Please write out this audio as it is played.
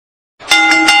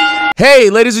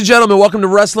Hey, ladies and gentlemen, welcome to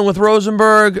Wrestling with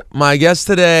Rosenberg. My guest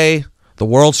today, the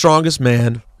world's strongest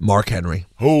man, Mark Henry.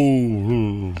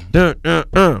 Oh,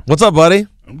 What's up, buddy?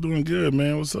 I'm doing good,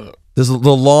 man. What's up? This is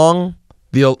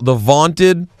the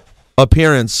vaunted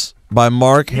appearance by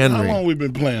Mark Henry. How long we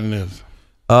been playing this?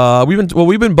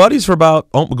 We've been buddies for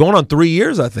about going on 3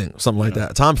 years, I think, something like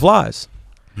that. Time flies.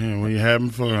 Man, when you're having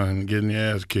fun and getting your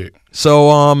ass kicked.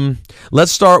 So,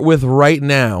 let's start with right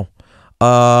now.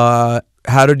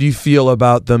 How did you feel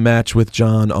about the match with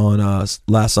John on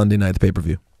last Sunday night, the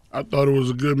pay-per-view? I thought it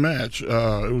was a good match. It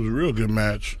was a real good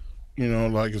match. You know,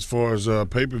 like as far as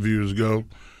pay-per-views go,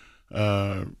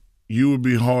 you would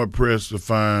be hard-pressed to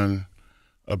find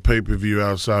a pay-per-view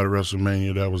outside of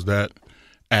WrestleMania that was that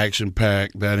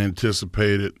action-packed, that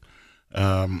anticipated,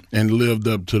 and lived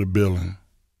up to the billing.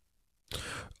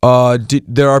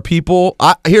 There are people.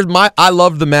 I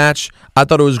loved the match. I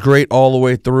thought it was great all the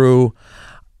way through.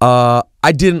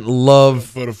 I didn't love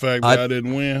for the fact that I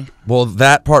didn't win. Well,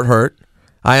 that part hurt.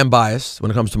 I am biased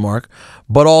when it comes to Mark,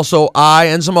 but also I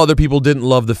and some other people didn't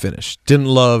love the finish. Didn't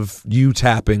love you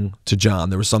tapping to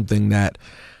John. There was something that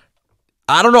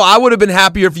I don't know. I would have been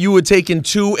happier if you had taken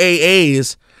 2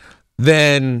 AAs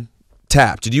than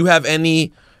tap. Did you have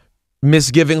any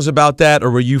misgivings about that,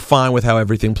 or were you fine with how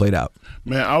everything played out?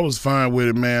 Man, I was fine with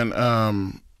it,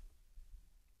 man.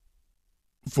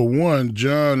 For one,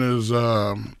 John is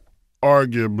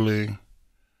arguably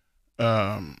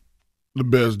the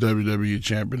best WWE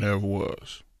champion ever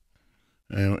was,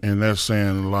 and that's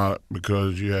saying a lot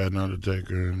because you had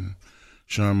Undertaker and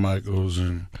Shawn Michaels,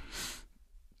 and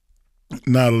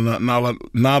not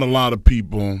a lot of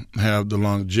people have the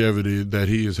longevity that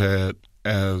he has had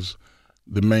as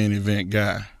the main event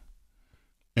guy,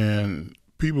 and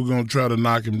people gonna try to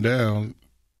knock him down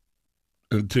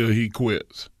until he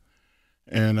quits.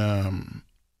 And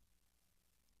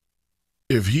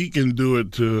if he can do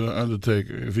it to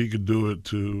Undertaker, if he could do it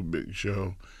to Big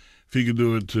Show, if he could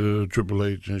do it to Triple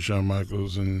H and Shawn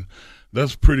Michaels, and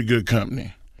that's pretty good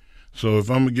company. So if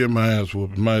I'm going to get my ass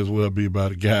whooped, it might as well be by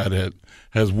the guy that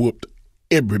has whooped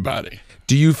everybody.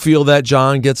 Do you feel that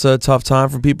John gets a tough time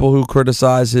from people who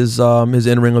criticize his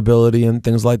in-ring ability and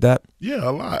things like that? Yeah,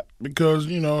 a lot. Because,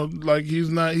 you know, like he's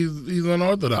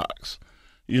unorthodox.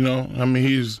 You know, I mean,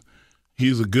 he's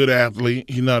a good athlete.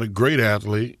 He's not a great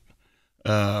athlete.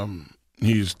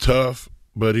 He's tough,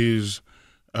 but he's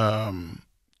kind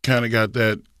of got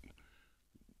that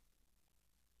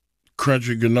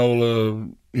crunchy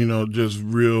granola, you know, just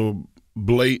real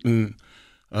blatant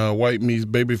white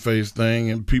meat babyface thing,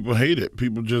 and people hate it.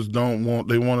 People just don't want.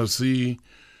 They want to see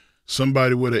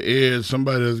somebody with an edge,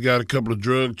 somebody that's got a couple of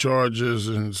drug charges,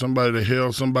 and somebody that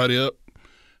held somebody up.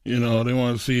 You know, they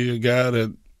want to see a guy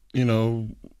that, you know,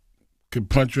 could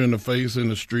punch you in the face in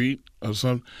the street or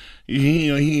something. He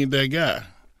ain't that guy.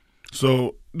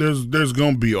 So there's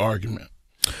gonna be argument.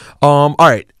 All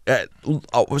right. I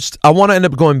want to end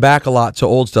up going back a lot to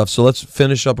old stuff, so let's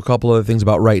finish up a couple other things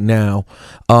about right now.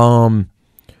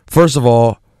 First of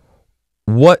all,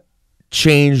 what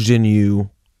changed in you?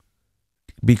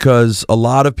 Because a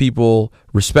lot of people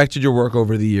respected your work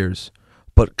over the years,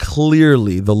 but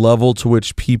clearly the level to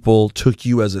which people took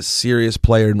you as a serious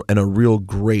player and a real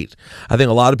great. I think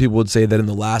a lot of people would say that in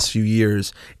the last few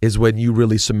years is when you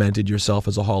really cemented yourself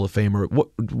as a Hall of Famer.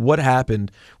 What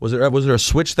happened? Was there a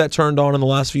switch that turned on in the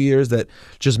last few years that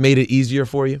just made it easier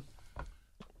for you?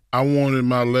 I wanted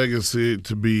my legacy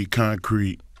to be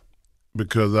concrete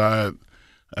because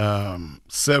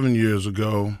 7 years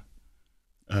ago,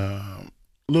 a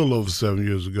little over 7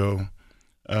 years ago,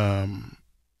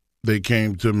 they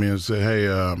came to me and said, "Hey,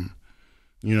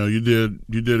 you know, you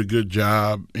did a good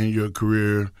job in your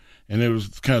career," and it was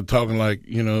kind of talking like,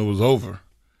 you know, it was over,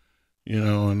 you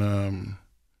know, and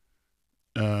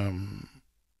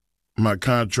my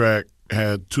contract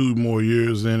had 2 more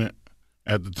years in it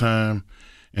at the time,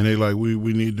 and they like, we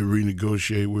need to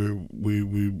renegotiate.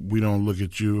 We don't look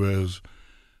at you as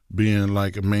being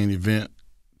like a main event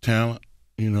talent,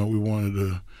 you know. We wanted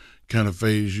to kind of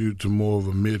phase you to more of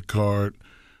a mid card,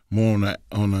 more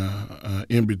on a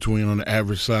in between, on the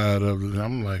average side of it.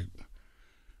 I'm like,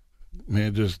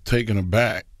 man, just taken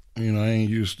aback. You know, I ain't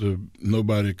used to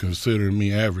nobody considering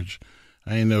me average.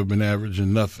 I ain't never been average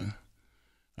in nothing.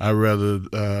 I'd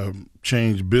rather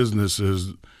change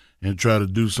businesses and try to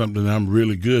do something that I'm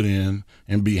really good in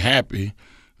and be happy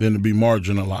than to be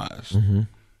marginalized. Mm-hmm.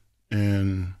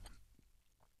 And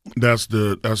that's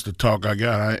the talk I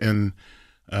got.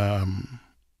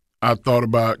 I thought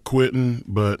about quitting,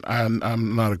 but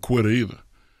I'm not a quitter either.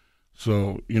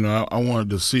 So, you know, I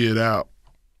wanted to see it out,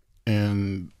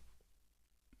 and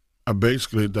I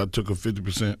took a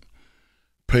 50%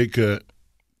 pay cut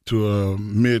to a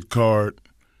mid-card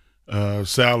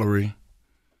salary,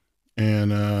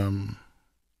 and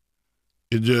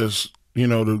it just,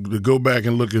 to go back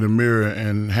and look in the mirror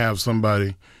and have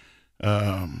somebody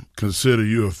consider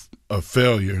you a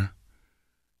failure,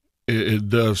 it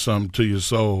does something to your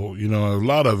soul. A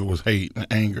lot of it was hate and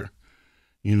anger.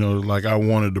 Like I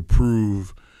wanted to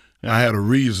prove, I had a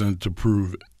reason to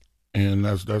prove it, and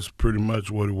that's pretty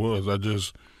much what it was. I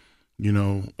just,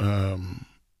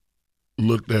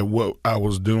 looked at what I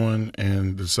was doing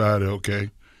and decided,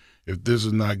 okay, if this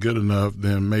is not good enough,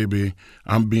 then maybe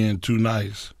I'm being too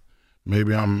nice.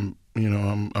 Maybe I'm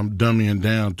dummying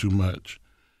down too much.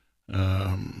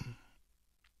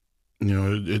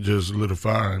 It just lit a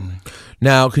fire in me.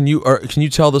 Now, can you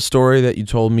tell the story that you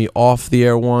told me off the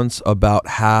air once about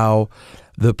how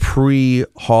the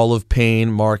pre-Hall of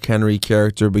Pain Mark Henry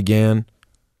character began?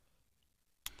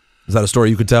 Is that a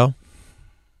story you could tell?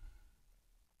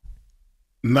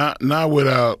 Not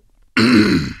without.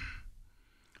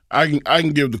 I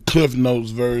can give the Cliff Notes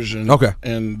version. Okay.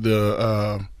 And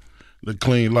the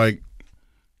clean, like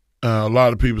a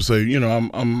lot of people say,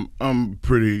 I'm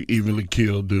pretty evenly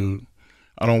killed, dude.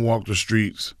 I don't walk the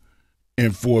streets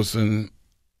enforcing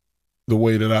the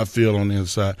way that I feel on the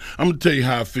inside. I'm gonna tell you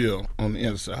how I feel on the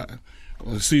inside.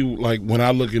 See, like when I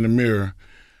look in the mirror,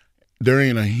 there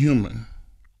ain't a human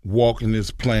walking this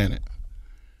planet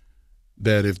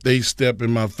that if they step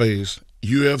in my face,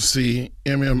 UFC,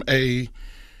 MMA,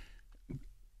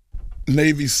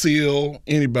 Navy SEAL,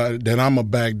 anybody that I'm going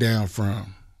to back down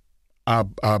from, I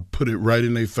put it right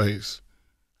in their face.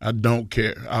 I don't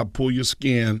care. I pull your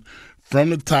skin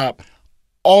from the top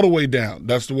all the way down.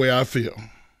 That's the way I feel.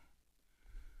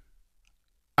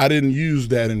 I didn't use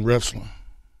that in wrestling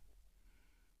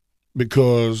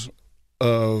because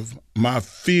of my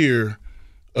fear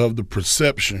of the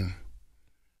perception.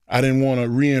 I didn't want to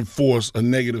reinforce a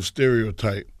negative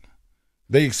stereotype.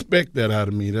 They expect that out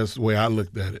of me. That's the way I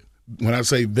looked at it. When I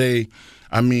say they,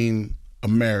 I mean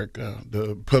America,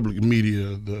 the public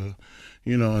media,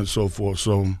 and so forth.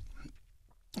 So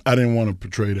I didn't want to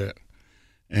portray that.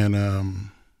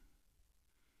 And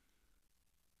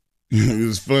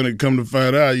it's funny, come to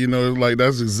find out, it's like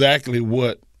that's exactly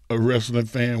what a wrestling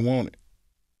fan wanted.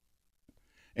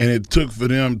 And it took for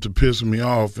them to piss me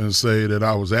off and say that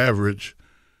I was average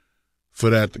for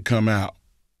that to come out.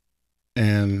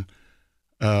 And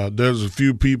there's a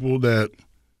few people that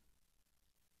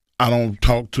I don't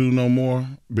talk to no more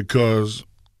because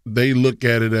they look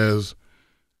at it as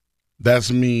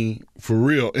that's me for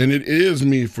real. And it is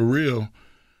me for real,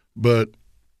 but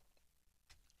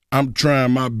I'm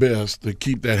trying my best to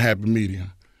keep that happy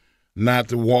medium, not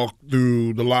to walk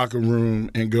through the locker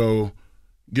room and go,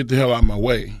 get the hell out of my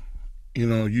way.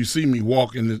 You see me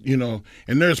walking,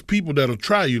 and there's people that'll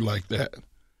try you like that.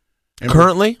 And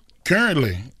Currently?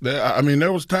 Currently.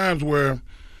 There was times where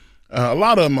a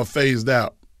lot of them are phased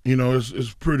out.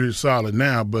 It's pretty solid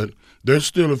now, but there's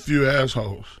still a few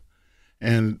assholes.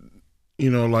 And,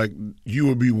 like you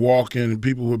would be walking and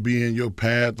people would be in your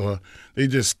path, or they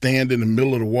just stand in the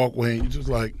middle of the walkway and you're just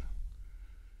like,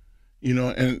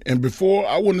 and before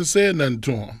I wouldn't have said nothing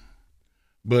to them.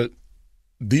 But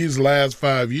these last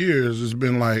 5 years, it's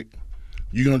been like,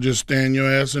 you gonna just stand your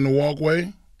ass in the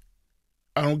walkway?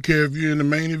 I don't care if you're in the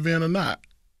main event or not.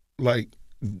 Like,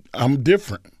 I'm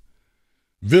different.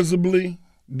 Visibly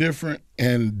different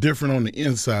and different on the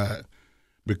inside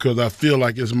because I feel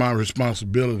like it's my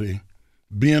responsibility,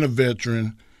 being a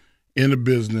veteran in the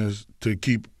business, to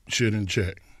keep shit in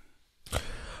check.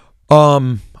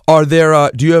 Are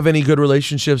there? Do you have any good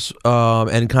relationships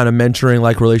and kind of mentoring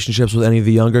like relationships with any of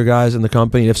the younger guys in the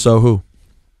company? If so, who?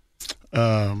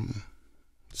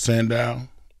 Sandow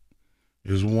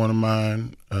is one of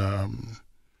mine.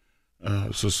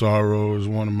 Cesaro is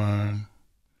one of mine.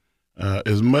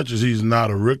 As much as he's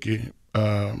not a rookie,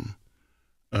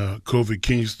 Kofi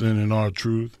Kingston and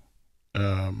R-Truth,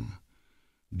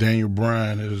 Daniel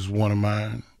Bryan is one of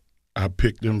mine. I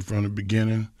picked him from the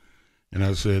beginning. And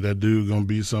I said, that dude gonna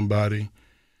be somebody.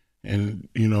 And,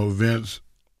 Vince,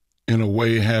 in a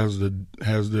way, has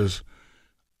this,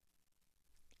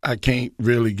 I can't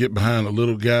really get behind a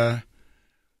little guy,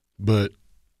 but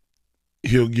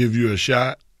he'll give you a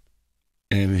shot.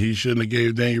 And he shouldn't have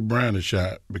gave Daniel Bryan a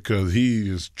shot because he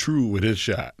is true with his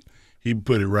shot. He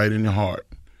put it right in the heart.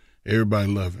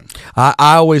 Everybody loved him. I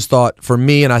always thought, for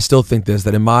me, and I still think this,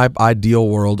 that in my ideal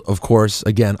world, of course,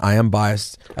 again, I am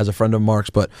biased as a friend of Mark's,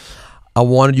 but I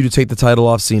wanted you to take the title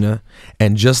off Cena,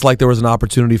 and just like there was an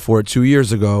opportunity for it 2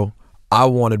 years ago, I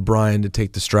wanted Bryan to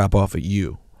take the strap off at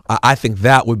you. I think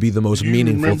that would be the most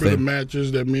meaningful remember thing. the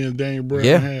matches that me and Daniel Bryan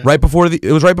Yeah, had?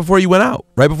 it was right before you went out,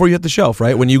 right before you hit the shelf,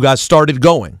 right? When you guys started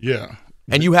going. Yeah.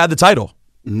 And you had the title.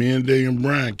 Me and Daniel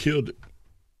Bryan killed it.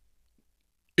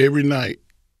 Every night.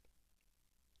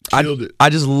 Killed it. I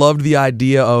just loved the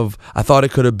idea of, I thought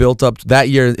it could have built up that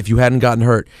year if you hadn't gotten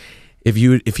hurt. If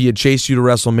he had chased you to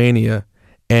WrestleMania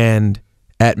and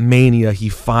at Mania he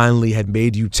finally had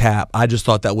made you tap, I just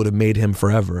thought that would have made him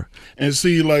forever. And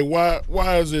see, like,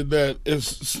 why is it that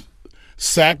it's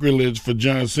sacrilege for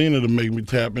John Cena to make me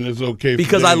tap and it's okay for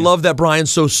Because I love that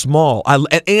Bryan's so small.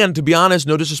 And to be honest,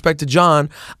 no disrespect to John,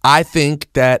 I think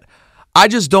that I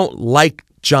just don't like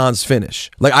John's finish.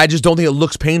 Like, I just don't think it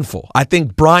looks painful. I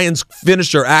think Bryan's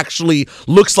finisher actually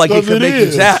looks like it could make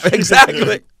you tap.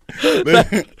 Exactly.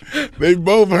 They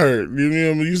both hurt. You know,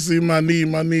 when you see my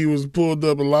knee was pulled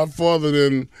up a lot farther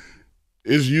than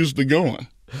it's used to going.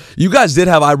 You guys did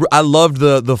have, I loved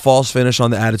the false finish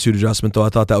on the attitude adjustment, though. I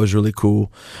thought that was really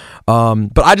cool.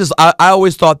 But I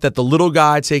always thought that the little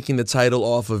guy taking the title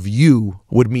off of you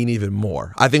would mean even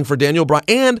more. I think for Daniel Bryan,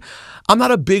 and I'm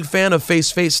not a big fan of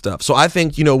face-face stuff. So I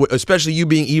think, especially you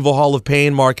being Evil Hall of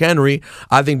Pain, Mark Henry,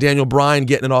 I think Daniel Bryan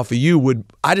getting it off of you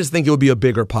I just think it would be a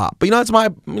bigger pop. But, that's my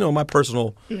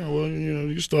personal. Yeah, well,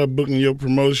 you start booking your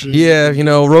promotion. Yeah,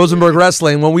 Rosenberg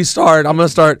Wrestling, when we start, I'm going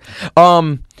to start.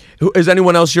 Is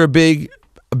anyone else you're a big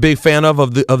fan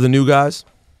of the new guys?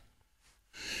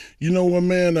 You know what,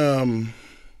 man?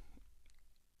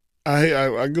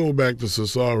 I go back to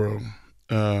Cesaro.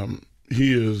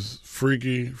 He is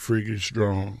freaky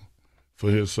strong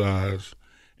for his size,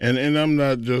 and I'm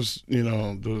not just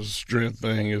the strength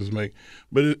thing is but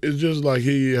it's just like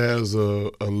he has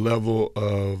a level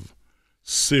of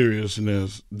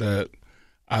seriousness that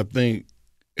I think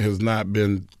has not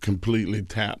been completely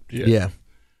tapped yet. Yeah.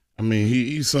 I mean,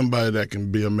 he's somebody that can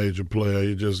be a major player.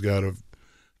 You just got to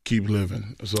keep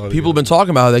living. People have been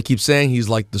talking about how they keep saying he's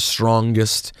like the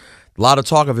strongest. A lot of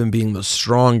talk of him being the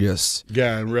strongest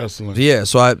guy in wrestling. Yeah,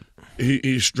 so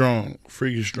he's strong,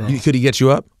 freaky strong. Could he get you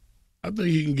up? I think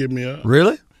he can get me up.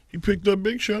 Really? He picked up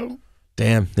Big Show.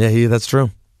 Damn. Yeah, that's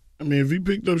true. I mean, if he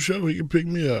picked up Show, he can pick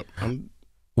me up.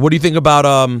 What do you think about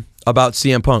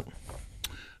CM Punk?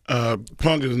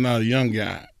 Punk is not a young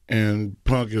guy. And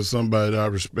Punk is somebody that I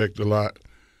respect a lot.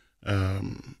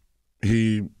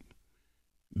 He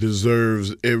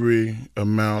deserves every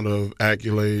amount of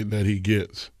accolade that he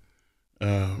gets.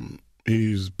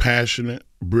 He's passionate,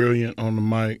 brilliant on the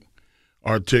mic,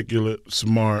 articulate,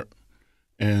 smart,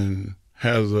 and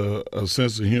has a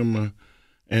sense of humor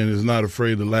and is not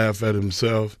afraid to laugh at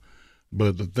himself.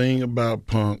 But the thing about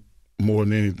Punk, more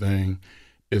than anything,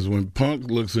 is when Punk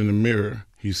looks in the mirror,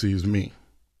 he sees me.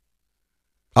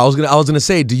 I was gonna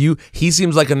say, he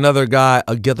seems like another guy,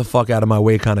 a get the fuck out of my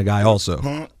way kind of guy also.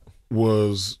 Punk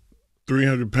was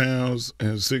 300 pounds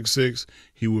and 6'6",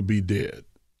 he would be dead.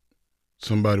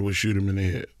 Somebody would shoot him in the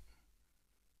head.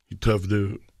 He tough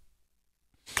dude.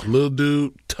 Little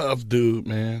dude, tough dude,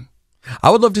 man. I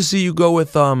would love to see you go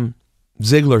with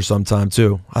Ziggler sometime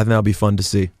too. I think that'd be fun to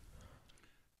see.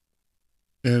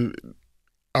 And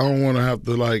I don't want to have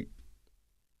to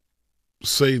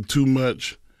say too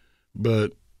much,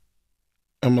 but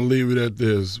I'm going to leave it at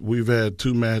this. We've had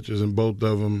 2 matches, and both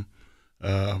of them,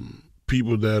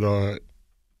 people that are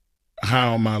high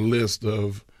on my list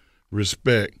of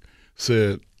respect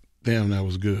said, damn, that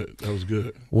was good. That was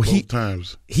good. Well, both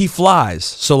times. He flies.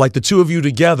 So, the two of you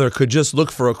together could just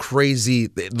look for a crazy,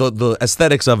 the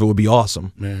aesthetics of it would be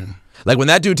awesome. Man. Like when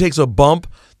that dude takes a bump,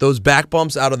 those back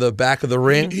bumps out of the back of the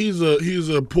ring. He's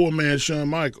a poor man Shawn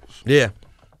Michaels. Yeah.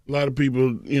 A lot of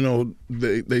people,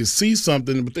 they see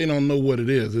something, but they don't know what it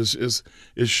is.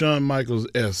 It's Shawn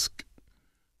Michaels-esque.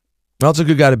 That's a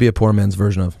good guy to be a poor man's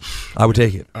version of. I would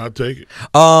take it. I'll take it.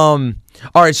 All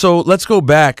right, so let's go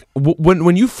back.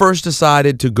 When you first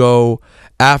decided to go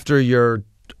after your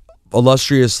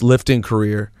illustrious lifting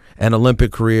career and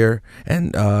Olympic career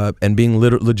and being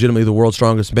legitimately the world's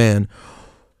strongest man,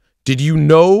 did you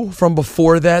know from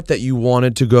before that you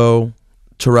wanted to go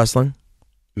to wrestling?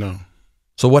 No.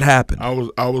 So what happened?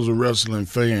 I was a wrestling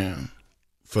fan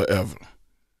forever.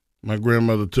 My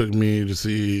grandmother took me to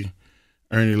see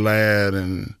Ernie Ladd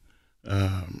and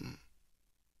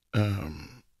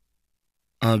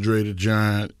Andre the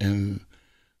Giant and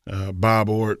Bob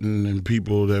Orton and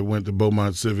people that went to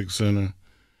Beaumont Civic Center.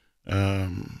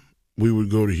 We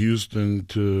would go to Houston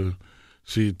to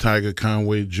see Tiger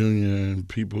Conway Jr. and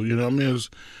people.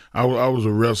 I was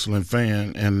a wrestling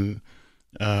fan, and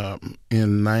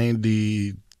in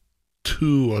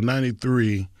 92 or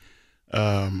 93,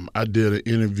 I did an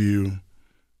interview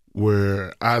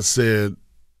where I said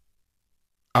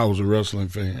I was a wrestling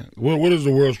fan. What does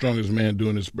the world's strongest man do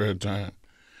in his spare time?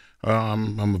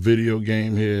 I'm a video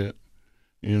game head.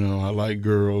 You know, I like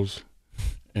girls,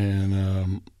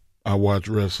 and I watch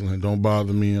wrestling. Don't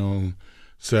bother me on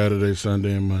Saturday,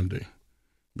 Sunday, and Monday,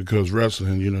 because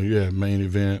wrestling, you know, you had main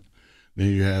event, then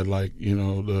you had like, you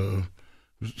know, the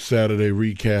Saturday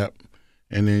recap,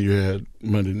 and then you had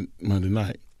Monday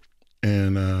night.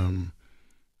 And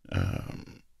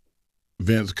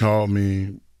Vince called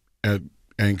me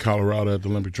in Colorado at the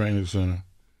Olympic Training Center,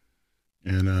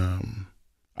 and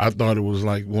I thought it was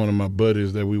like one of my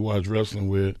buddies that we watched wrestling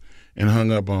with, and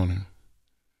hung up on him.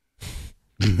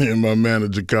 And my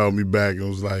manager called me back and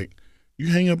was like, "You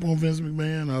hang up on Vince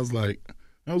McMahon?" I was like,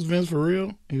 "That was Vince for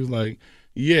real?" He was like,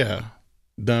 "Yeah,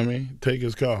 dummy, take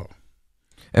his call."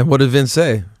 And what did Vince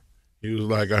say? He was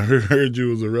like, "I heard you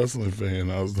was a wrestling fan."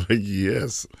 I was like,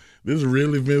 "Yes, this is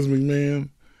really Vince McMahon?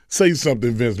 Say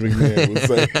something Vince McMahon would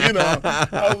say." You know,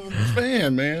 I was a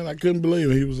fan, man. I couldn't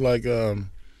believe it. He was like,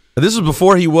 This was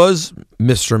before he was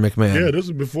Mr. McMahon. yeah, this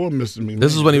is before Mr. McMahon.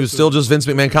 This is when he was still just Vince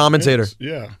McMahon commentator. Vince,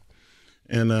 yeah.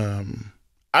 And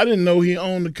I didn't know he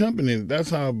owned the company. That's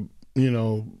how, you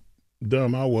know,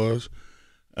 dumb I was.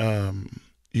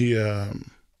 He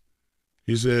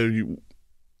said, you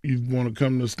want to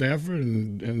come to Stanford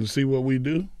and see what we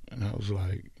do? And I was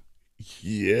like,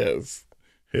 yes,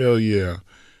 hell yeah.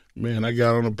 Man, I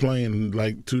got on a plane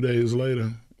like 2 days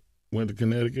later, went to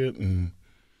Connecticut and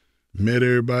met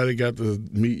everybody, got to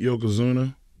meet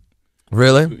Yokozuna.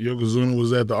 Really? Yokozuna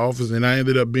was at the office, and I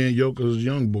ended up being Yoko's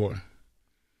young boy.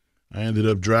 I ended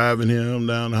up driving him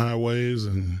down the highways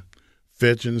and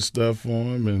fetching stuff for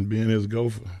him and being his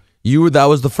gopher. That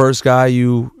was the first guy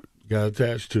you got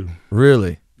attached to.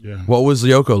 Really? Yeah. What was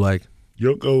Yoko like?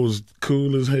 Yoko was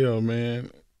cool as hell, man.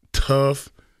 Tough.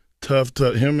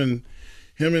 Him and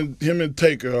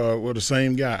Taker were the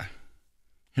same guy.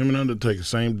 Him and Undertaker,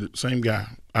 same guy,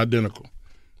 identical,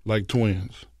 like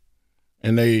twins,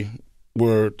 and they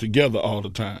were together all the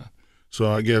time. So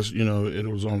I guess, you know, it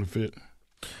was on the fit.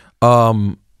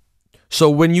 So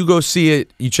when you go see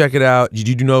it, you check it out. Did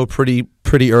you know pretty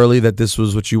early that this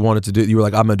was what you wanted to do? You were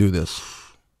like, I'm gonna do this.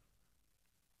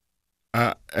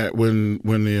 When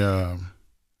the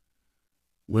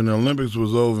Olympics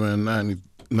was over in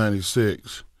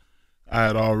 96, I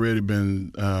had already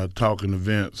been talking to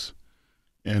Vince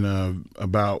and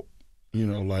about, you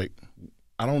know, like,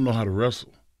 I don't know how to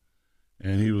wrestle,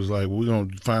 and he was like, we're gonna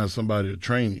find somebody to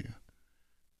train you.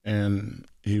 And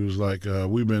he was like,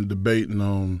 we've been debating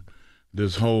on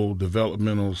this whole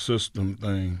developmental system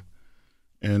thing.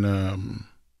 And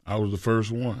I was the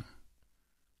first one.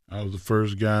 I was the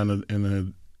first guy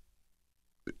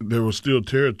there were still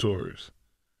territories.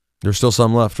 There's still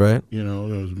some left, right? You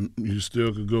know, you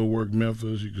still could go work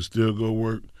Memphis. You could still go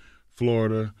work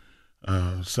Florida,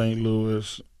 St.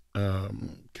 Louis,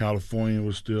 California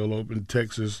was still open.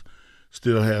 Texas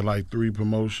still had like 3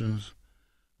 promotions.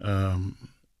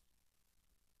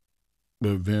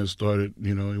 But Vince started,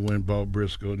 you know, he went and bought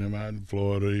Briscoe and them out in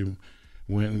Florida. He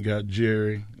went and got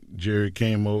Jerry. Jerry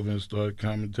came over and started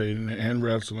commentating and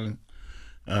wrestling.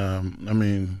 I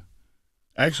mean,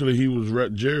 actually,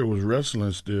 Jerry was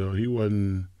wrestling still. He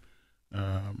wasn't.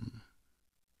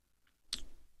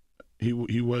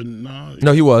 He wasn't.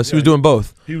 No, he was. Yeah, he was doing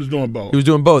both. He was doing both. He was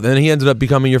doing both, and he ended up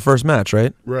becoming your first match,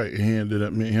 right? Right. He ended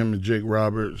up him and Jake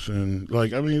Roberts, and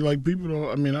people don't.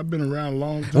 I mean, I've been around a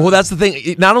long time. Well, that's the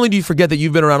thing. Not only do you forget that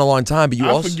you've been around a long time, but you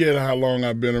also forget how long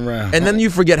I've been around, and then you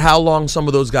forget how long some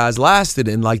of those guys lasted,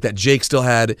 and like that Jake still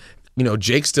had. You know,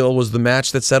 Jake still was the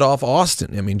match that set off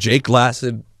Austin. I mean, Jake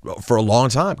lasted for a long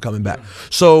time coming back.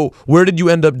 So, where did you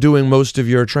end up doing most of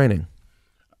your training?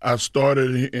 I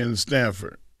started in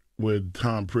Stanford with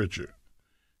Tom Pritchard.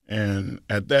 And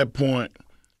at that point,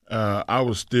 I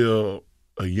was still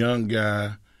a young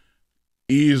guy,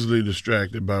 easily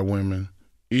distracted by women,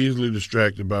 easily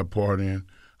distracted by partying.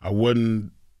 I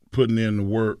wasn't putting in the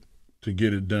work to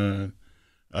get it done,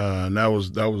 and that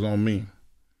was on me.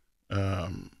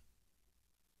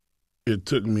 It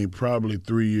took me probably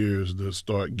 3 years to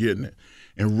start getting it.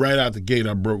 And right out the gate,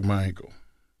 I broke my ankle.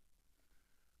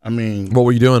 I mean, what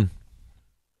were you doing?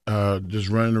 Just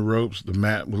running the ropes. The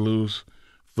mat was loose.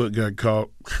 Foot got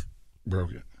caught.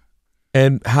 Broke it.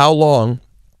 And how long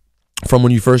from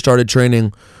when you first started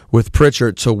training with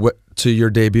Pritchard to your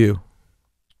debut?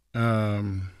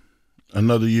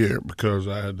 Another year, because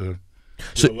I had to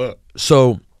heal up.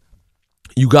 So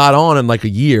you got on in like a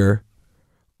year,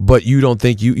 but you don't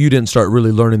think you didn't start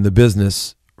really learning the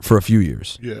business for a few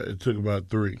years. Yeah, it took about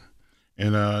 3.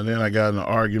 And then I got in an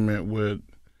argument with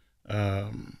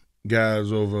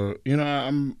guys over, you know,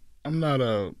 I'm not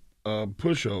a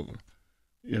pushover.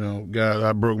 You know, guys,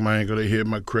 I broke my ankle. They hit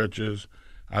my crutches.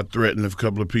 I threatened a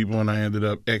couple of people, and I ended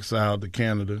up exiled to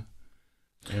Canada.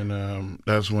 And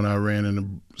that's when I ran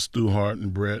into Stu Hart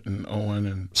and Brett and Owen.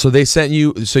 And So they sent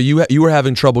you. So you were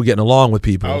having trouble getting along with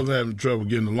people. I was having trouble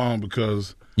getting along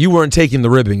because You weren't taking the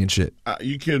ribbing and shit.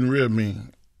 you couldn't rib me.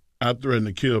 I threatened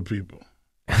to kill people.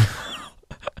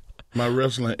 My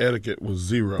wrestling etiquette was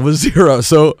zero. It was zero.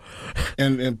 So,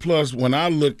 And plus, when I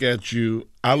look at you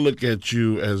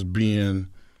as being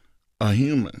a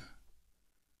human.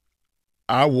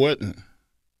 I wasn't.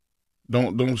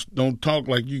 Don't talk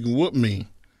like you can whoop me.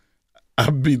 I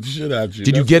beat the shit out of you.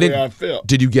 Did you That's get the in? way I felt.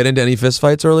 Did you get into any fist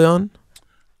fights early on?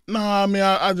 No, I mean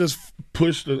I just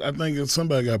pushed. I think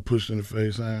somebody got pushed in the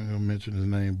face. I ain't gonna mention his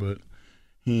name, but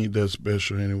he ain't that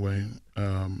special anyway.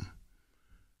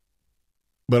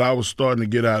 But I was starting to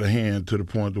get out of hand to the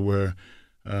point to where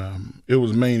it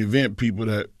was main event people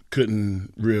that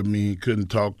couldn't rib me, couldn't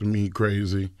talk to me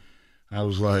crazy. I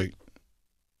was like,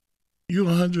 "You're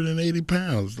 180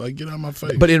 pounds. Like, get out of my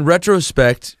face." But in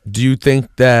retrospect, do you think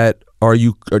that or do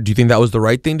you think that was the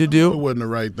right thing to do? It wasn't the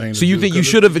right thing. So to you do, think you 'cause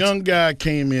should if have? a young guy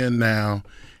came in now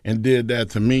and did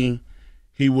that to me,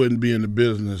 he wouldn't be in the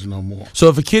business no more. So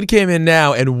if a kid came in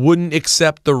now and wouldn't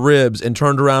accept the ribs and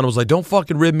turned around and was like, "Don't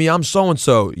fucking rib me, I'm so and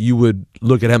so," you would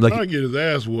look at him like, I'd get his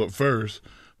ass whooped first,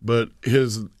 but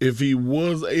if he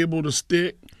was able to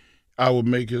stick, I would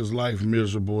make his life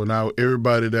miserable. And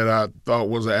everybody that I thought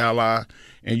was an ally,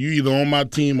 and you either on my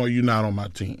team or you're not on my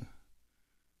team.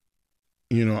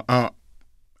 You know, I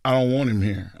don't want him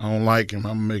here. I don't like him.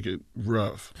 I'm gonna make it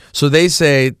rough. So they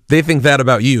think that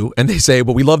about you, and they say,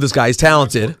 "But we love this guy. He's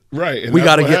talented." Right. And we got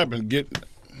gotta what get. happened.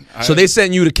 So they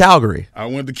sent you to Calgary, I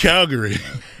went to Calgary.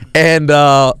 and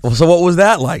so what was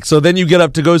that like? So then you get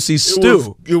up to go see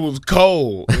Stu. It was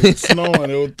cold. It was snowing.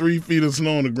 There was 3 feet of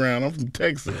snow on the ground. I'm from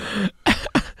Texas.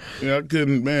 Yeah, I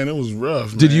couldn't. Man, it was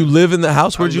rough. Did man. you live in the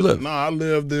house? Where'd you live? No, I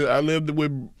lived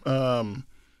with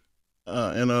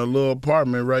in a little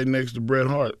apartment right next to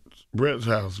Brett's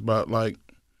house, about like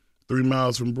 3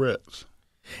 miles from Brett's.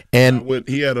 And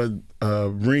He had a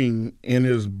ring in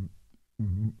his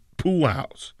pool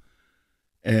house,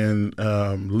 and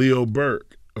Leo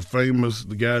Burke,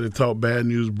 the guy that taught Bad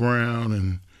News Brown,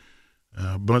 and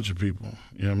a bunch of people.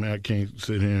 You know, I mean, I can't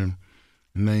sit here and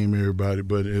name everybody,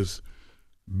 but it's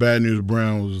Bad News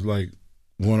Brown was like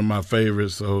one of my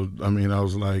favorites. So I mean, I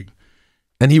was like,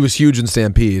 and he was huge in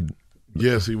Stampede.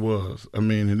 yes, he was. I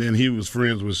mean, and then he was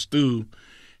friends with Stu,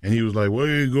 and he was like, well,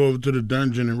 you go over to the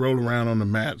dungeon and roll around on the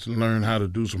mats and learn how to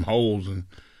do some holds and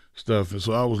stuff. And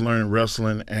so I was learning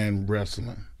wrestling and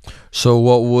wrestling. So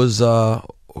what was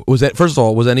that? First of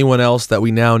all, was anyone else that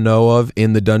we now know of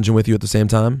in the dungeon with you at the same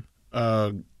time?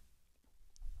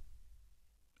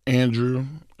 Andrew,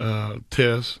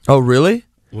 Tess. Oh, really?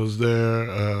 Was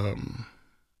there.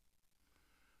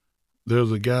 There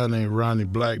was a guy named Ronnie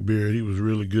Blackbeard. He was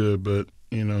really good, but,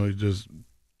 you know, he's just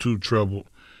too troubled.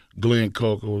 Glenn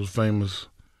Coker was a famous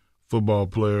football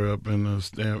player up in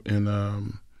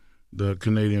the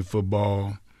Canadian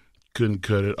football. Couldn't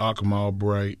cut it. Akamal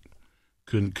Bright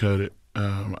couldn't cut it.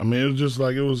 I mean, it was just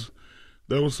like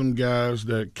there was some guys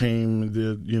that came and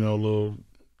did, you know, little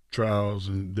trials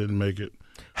and didn't make it.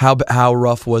 How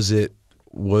rough was it?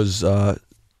 Was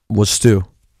Stu?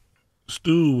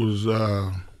 Stu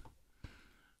was.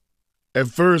 At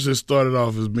first, it started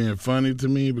off as being funny to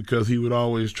me because he would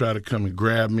always try to come and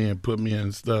grab me and put me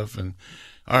in stuff. And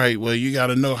all right, well, you got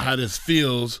to know how this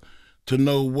feels to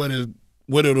know what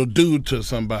it'll do to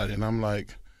somebody. And I'm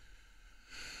like,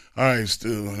 all right,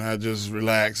 Stu. And I just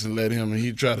relax and let him. And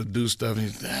he try to do stuff. And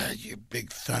he's you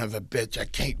big son of a bitch. I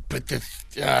can't put this.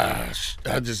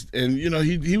 And you know,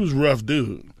 he was a rough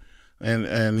dude.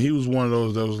 And he was one of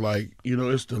those that was like, you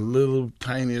know, it's the little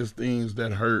tiniest things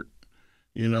that hurt.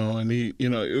 You know, and he, you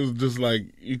know, it was just like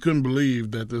you couldn't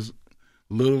believe that this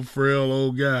little frail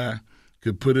old guy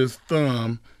could put his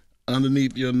thumb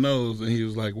underneath your nose, and he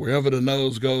was like, wherever the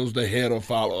nose goes, the head will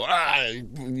follow.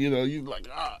 You know, you like,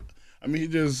 I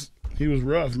mean, he was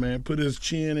rough, man. Put his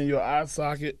chin in your eye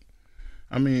socket.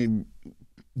 I mean,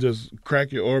 just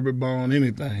crack your orbit bone,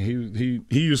 anything.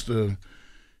 He used to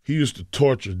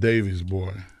torture Davy's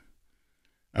boy.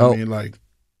 I mean, like.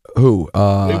 Who?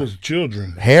 It was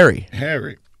children. Harry.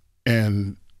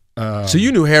 And so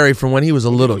you knew Harry from when he was a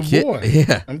little kid. Boy.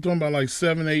 Yeah. I'm talking about like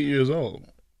 7, 8 years old.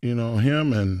 You know,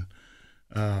 him and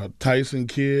Tyson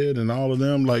Kidd and all of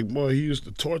them. Like, boy, he used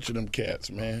to torture them cats,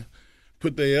 man.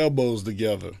 Put their elbows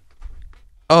together.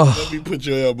 Let me put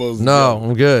your elbows No, together.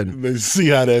 I'm good. Let's see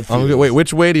how that feels. I'm good. Wait,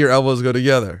 which way do your elbows go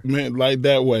together? Man, like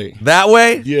that way. That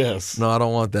way? Yes. No, I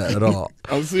don't want that at all.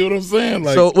 I see what I'm saying.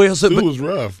 Like, So wait, dude was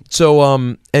rough. So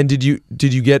and did you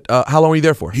get how long were you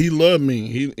there for? He loved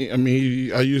me.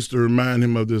 I used to remind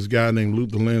him of this guy named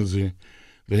Luther Lindsay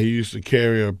that he used to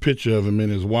carry a picture of him in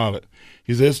his wallet.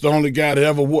 He said, "It's the only guy that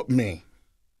ever whooped me."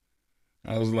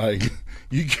 I was like,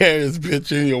 "You carry his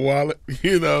picture in your wallet?"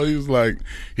 You know, he was like,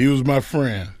 he was my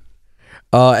friend.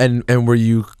 And were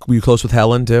you close with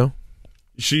Helen too?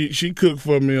 She cooked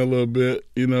for me a little bit,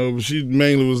 you know, but she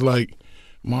mainly was like,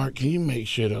 "Mark, can you make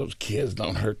sure those kids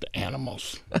don't hurt the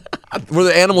animals?" Were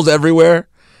there animals everywhere?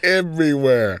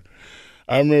 Everywhere.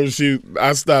 I remember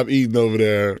I stopped eating over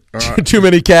there. Too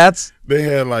many cats? They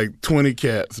had like 20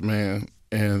 cats, man.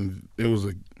 And it was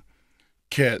a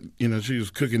cat, you know, she was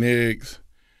cooking eggs.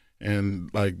 And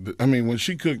like, when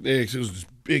she cooked eggs, it was this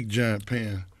big giant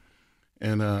pan.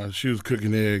 And she was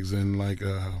cooking eggs and like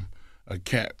a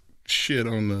cat shit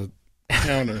on the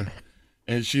counter.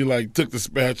 And she like took the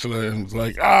spatula and was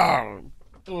like,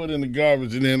 threw it in the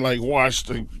garbage and then like washed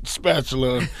the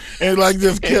spatula and like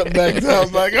just kept back down. I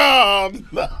was like,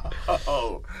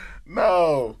 oh,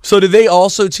 no. So did they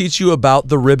also teach you about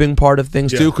the ribbing part of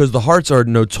things too? Because the Harts are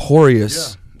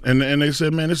notorious. Yeah. And they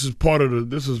said, man, this is part of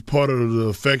the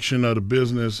affection of the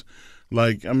business.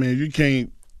 Like, you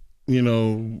can't, you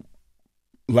know,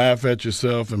 laugh at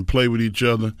yourself and play with each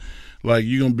other. Like,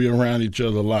 you're gonna be around each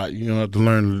other a lot. You're gonna have to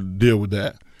learn to deal with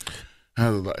that.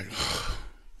 I was like,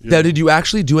 Now, did you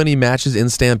actually do any matches in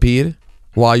Stampede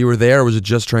while you were there, or was it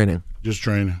just training? Just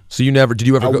training. So you never? Did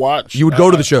you ever? I watched. You would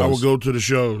go to the shows. I would go to the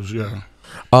shows. Yeah.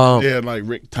 They had like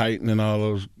Rick Titan and all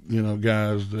those, you know,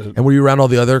 guys. And were you around all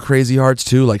the other crazy Hearts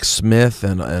too, like Smith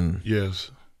and? Yes.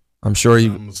 I'm sure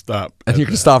you. I'm gonna stop. And you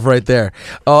can stop right there.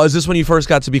 Is this when you first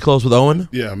got to be close with Owen?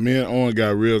 Yeah, me and Owen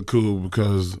got real cool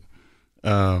because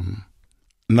not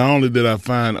only did I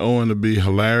find Owen to be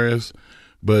hilarious,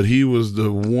 but he was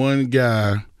the one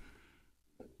guy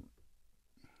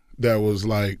that was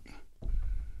like,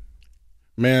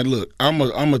 "Man, look, I'm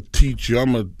a teach you.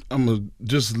 I'm a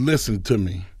just listen to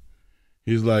me."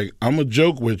 He's like, "I'm gonna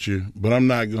joke with you, but I'm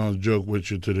not gonna joke with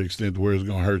you to the extent where it's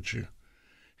gonna hurt you."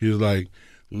 He was like,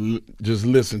 "Just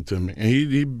listen to me," and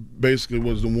he basically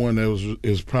was the one that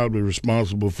is probably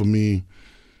responsible for me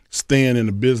staying in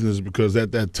the business, because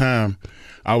at that time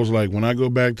I was like, when I go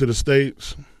back to the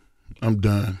States, I'm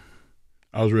done.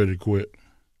 I was ready to quit.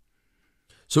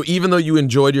 So even though you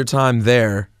enjoyed your time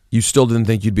there, you still didn't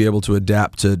think you'd be able to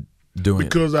adapt to doing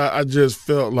because I just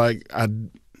felt like I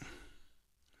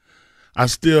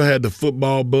still had the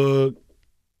football bug,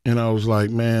 and I was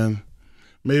like, man,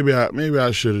 maybe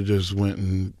I should have just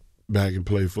went back and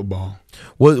played football.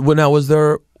 Now was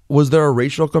there a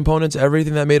racial component to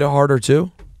everything that made it harder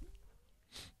too?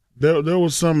 There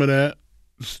was some of that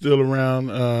still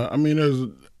around. I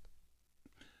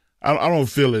don't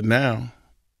feel it now,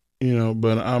 you know,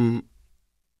 but I'm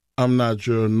not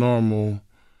your normal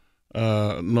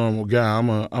guy. I'm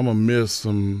a miss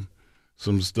some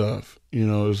stuff. You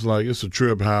know, it's like, it's a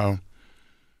trip how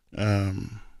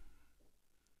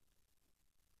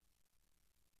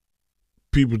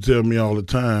people tell me all the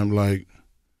time, like,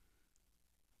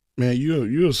 man,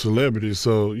 you're a celebrity,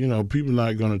 so, you know, people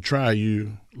not gonna try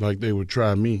you like they would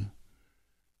try me.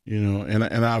 You know, and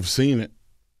I've seen it.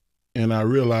 And I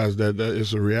realized that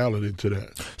it's a reality to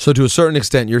that. So to a certain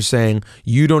extent, you're saying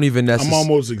you don't even necessarily. I'm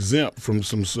almost exempt from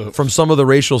some stuff. From some of the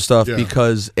racial stuff, yeah.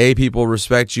 Because people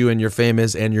respect you and you're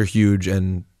famous and you're huge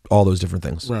and all those different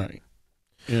things. Right.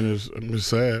 And it's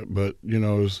sad, but you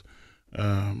know,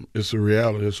 it's a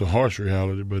reality. It's a harsh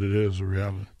reality, but it is a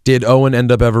reality. Did Owen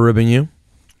end up ever ribbing you?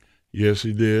 Yes,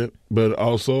 he did. But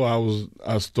also,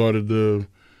 I started to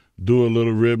do a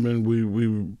little ribbing.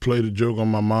 We played a joke on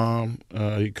my mom.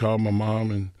 He called my mom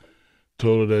and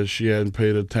told her that she hadn't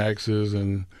paid her taxes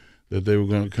and that we were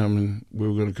going to come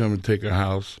and take her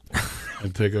house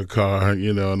and take her car,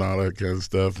 you know, and all that kind of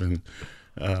stuff. And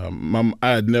I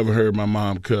had never heard my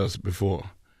mom cuss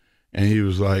before, and he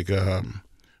was like,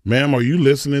 "Ma'am, are you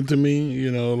listening to me?"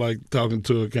 You know, like talking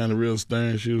to her kind of real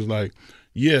stern. She was like,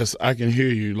 "Yes, I can hear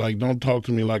you. Like, don't talk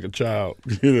to me like a child."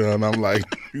 You know, and I'm like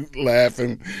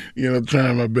laughing, you know,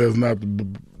 trying my best not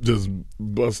to just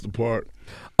bust apart.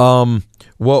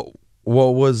 What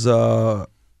was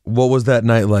that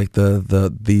night like?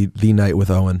 The night with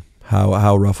Owen.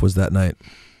 How rough was that night?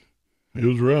 It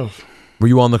was rough. Were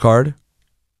you on the card?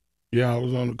 Yeah, I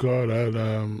was on the card.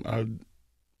 I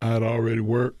had already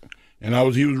worked, and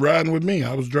he was riding with me.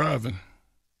 I was driving.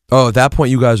 Oh, at that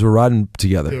point, you guys were riding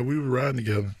together. Yeah, we were riding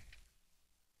together.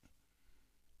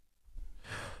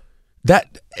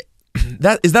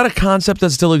 Is that a concept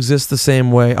that still exists the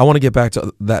same way? I want to get back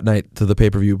to that night, to the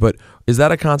pay-per-view, but is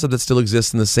that a concept that still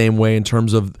exists in the same way in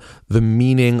terms of the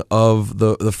meaning of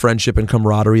the friendship and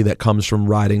camaraderie that comes from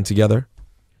riding together?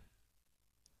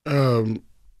 You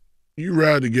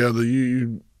ride together,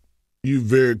 you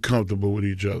very comfortable with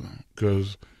each other,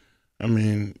 because I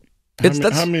mean,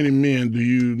 how many men do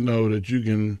you know that you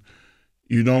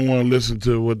don't want to listen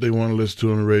to what they want to listen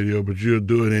to on the radio, but you'll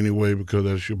do it anyway because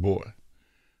that's your boy.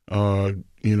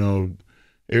 You know,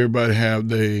 everybody have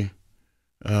they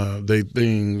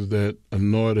things that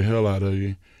annoy the hell out of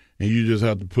you, and you just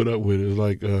have to put up with it. It's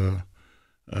like,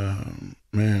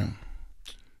 man,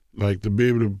 like to be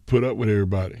able to put up with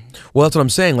everybody. Well, that's what I'm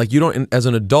saying. Like, you don't, as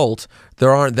an adult,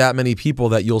 there aren't that many people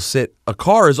that you'll sit. A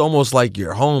car is almost like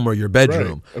your home or your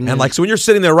bedroom, right. I mean, and like, so when you're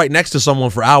sitting there right next to someone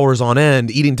for hours on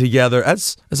end, eating together,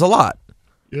 it's a lot.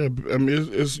 Yeah, I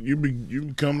mean, you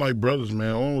become like brothers,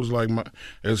 man. Owen was like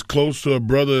as close to a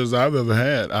brother as I've ever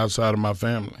had outside of my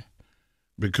family,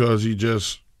 because he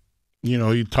just, you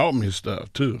know, he taught me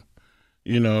stuff too.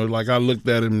 You know, like I looked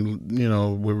at him, you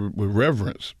know, with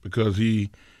reverence, because he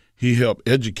helped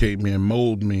educate me and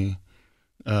mold me.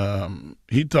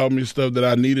 He taught me stuff that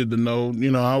I needed to know. You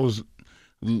know, I was a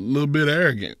little bit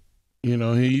arrogant. You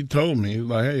know, he told me,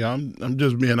 like, hey, I'm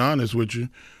just being honest with you.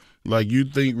 Like, you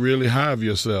think really high of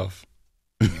yourself.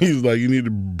 He's like, you need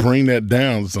to bring that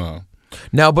down some.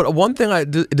 Now, but one thing,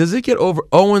 does it get over?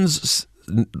 Owen's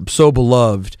so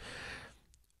beloved,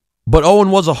 but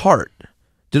Owen was a Hart.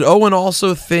 Did Owen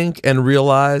also think and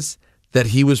realize that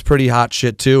he was pretty hot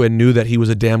shit too, and knew that he was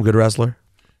a damn good wrestler?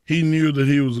 He knew that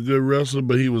he was a good wrestler,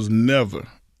 but he was never,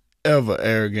 ever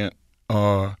arrogant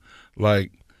or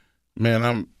like,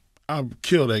 man, I'll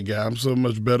kill that guy. I'm so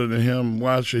much better than him.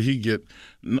 Why should he get?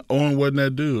 Owen wasn't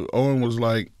that dude. Owen was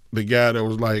like the guy that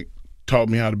was like taught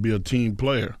me how to be a team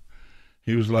player.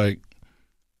 He was like,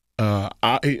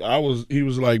 he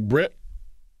was like, Brett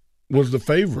was the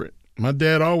favorite. My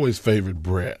dad always favored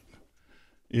Brett.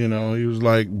 You know, he was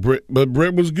like, Brett, but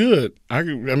Brett was good. I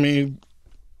mean,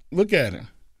 look at him.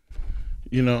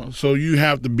 You know, so you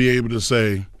have to be able to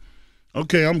say,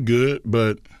 okay, I'm good,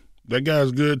 but that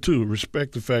guy's good too.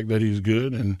 Respect the fact that he's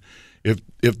good, and if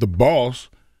the boss,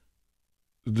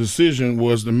 the decision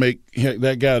was to make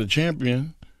that guy the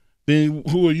champion, then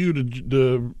who are you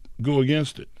to go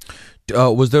against it?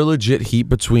 Was there legit heat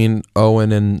between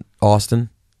Owen and Austin?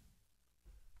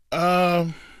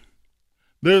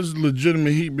 There's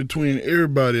legitimate heat between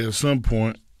everybody at some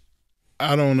point.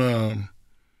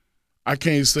 I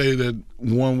can't say that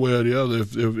one way or the other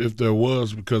if there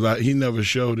was, because he never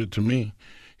showed it to me.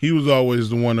 He was always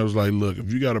the one that was like, look,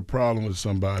 if you got a problem with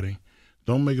somebody,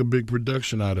 don't make a big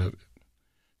production out of it.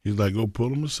 He's like, go pull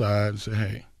them aside and say,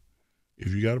 hey,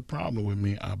 if you got a problem with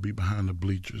me, I'll be behind the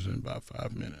bleachers in about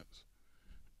 5 minutes.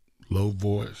 Low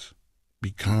voice.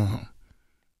 Be calm.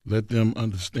 Let them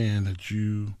understand that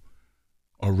you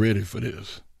are ready for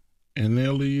this. And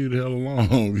they'll leave you the hell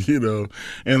alone, you know.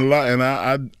 And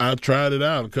I tried it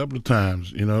out a couple of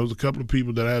times. You know, there was a couple of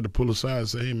people that I had to pull aside and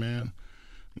say, hey, man,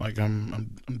 like,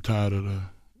 I'm tired of the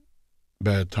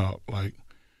bad talk. Like,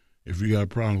 if you got a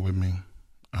problem with me,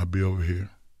 I'll be over here.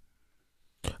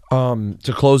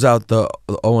 To close out the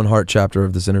Owen Hart chapter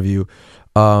of this interview,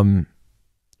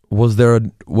 was there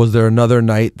another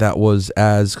night that was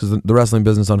because the wrestling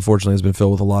business unfortunately has been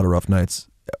filled with a lot of rough nights.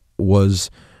 Was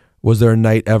there a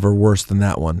night ever worse than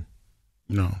that one?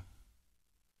 No,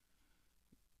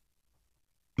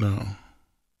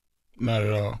 not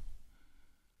at all.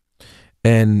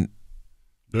 And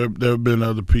there have been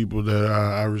other people that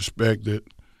I respected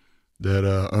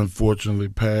that unfortunately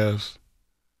passed.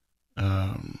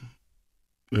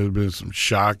 There's been some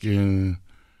shocking,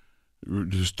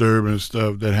 disturbing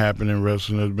stuff that happened in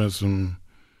wrestling. There's been some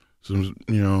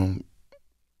you know,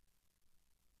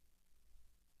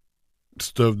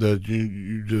 stuff that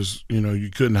you just, you know, you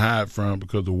couldn't hide from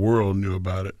because the world knew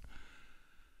about it.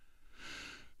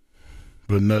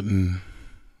 But nothing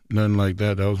like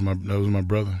that. That was my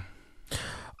brother.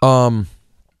 All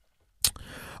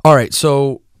right,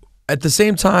 so at the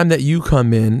same time that you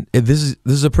come in, this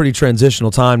is a pretty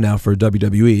transitional time now for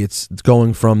WWE. It's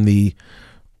going from the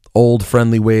old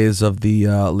friendly ways of the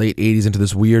late 80s into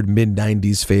this weird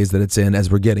mid-90s phase that it's in as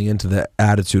we're getting into the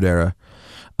Attitude Era.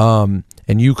 And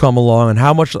you come along, and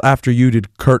how much after you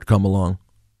did Kurt come along?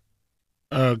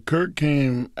 Kurt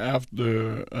came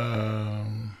after.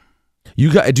 Do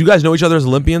you guys know each other as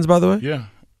Olympians, by the way?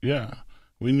 Yeah.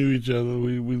 We knew each other.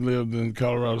 We lived in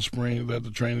Colorado Springs at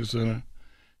the training center.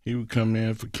 He would come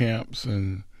in for camps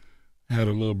and had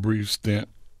a little brief stint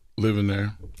living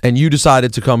there. And you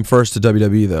decided to come first to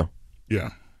WWE, though? Yeah.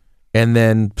 and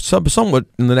then somewhat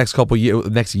in the next couple years,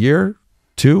 next year,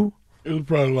 2. It was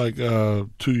probably like 2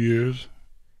 years.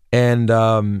 And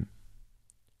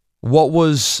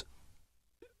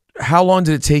how long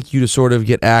did it take you to sort of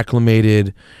get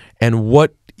acclimated? And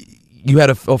what you had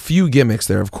a few gimmicks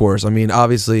there, of course. I mean,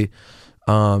 obviously,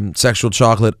 Sexual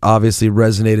Chocolate obviously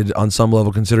resonated on some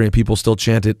level, considering people still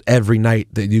chant it every night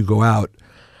that you go out.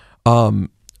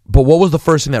 But what was the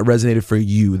first thing that resonated for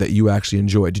you that you actually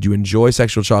enjoyed? Did you enjoy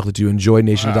Sexual Chocolate? Do you enjoy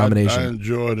Nation of Domination? I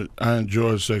enjoyed it. I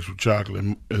enjoyed Sexual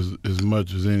Chocolate as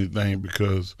much as anything,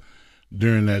 because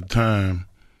during that time,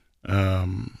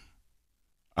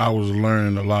 I was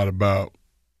learning a lot about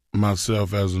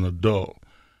myself as an adult.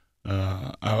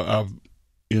 I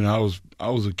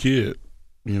was a kid,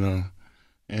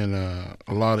 and a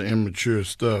lot of immature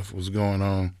stuff was going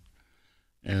on,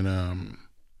 and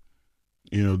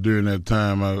during that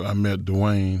time I met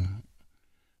Dwayne,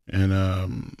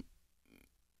 and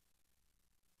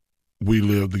we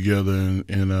lived together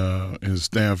in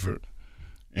Stanford,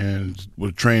 and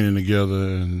were training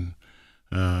together, and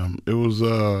it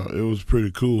was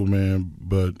pretty cool, man.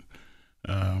 But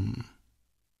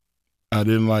I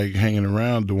didn't like hanging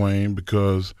around Dwayne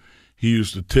because he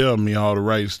used to tell me all the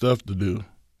right stuff to do,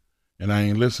 and I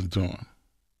ain't listen to him.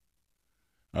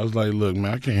 I was like, look,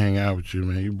 man, I can't hang out with you,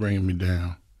 man. You bringing me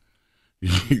down.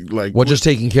 Just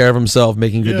taking care of himself,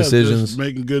 making good decisions? Just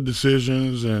making good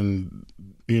decisions, and,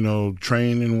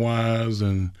 training wise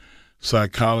and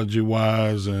psychology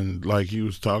wise. And like he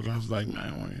was talking, I was like,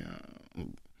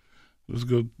 man, let's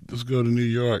go to New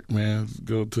York, man. Let's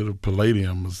go to the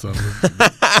Palladium or something.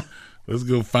 Let's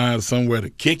go find somewhere to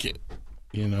kick it.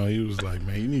 He was like,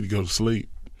 man, you need to go to sleep.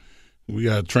 We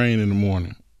got to train in the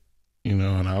morning. And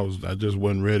I just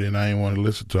wasn't ready, and I didn't want to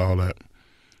listen to all that.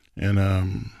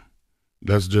 And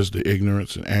that's just the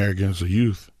ignorance and arrogance of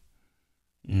youth.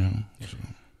 So.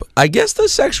 I guess the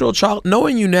Sexual Chocolate,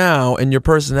 knowing you now and your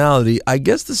personality, I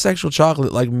guess the Sexual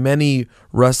Chocolate, like many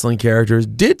wrestling characters,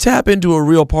 did tap into a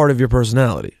real part of your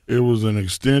personality. It was an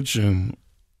extension,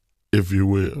 if you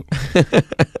will,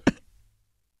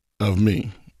 of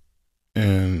me.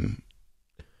 And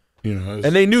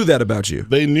and they knew that about you.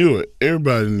 They knew it.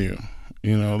 Everybody knew.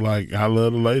 Like, I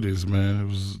love the ladies, man. It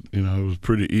was it was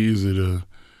pretty easy to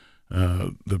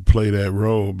play that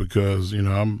role, because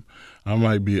I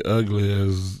might be ugly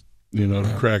as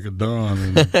the crack of dawn,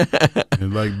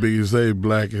 and like Biggie say,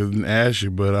 black and ashy,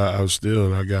 but I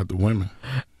got the women.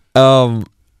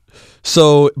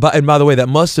 So, by the way, that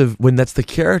must have, when that's the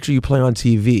character you play on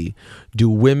TV, do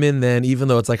women then, even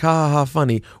though it's like ha ha ha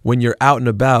funny, when you're out and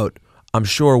about, I'm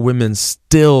sure women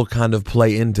still kind of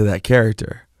play into that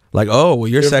character. Like, oh, well,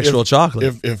 you're Sexual Chocolate.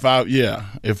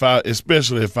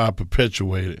 Especially if I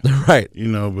perpetuate it. Right.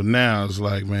 But now it's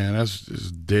like, man, that's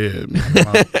just dead,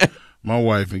 man. My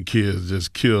wife and kids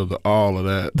just killed all of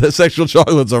that. The Sexual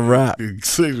Chocolate's a wrap.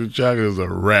 Sexual Chocolate is a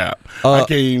wrap. I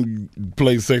can't even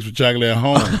play Sexual Chocolate at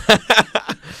home.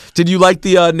 Did you like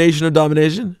the Nation of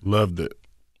Domination? Loved it.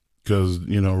 Because,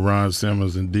 Ron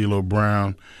Simmons and D'Lo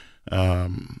Brown,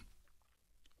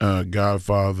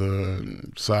 Godfather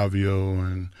and Savio,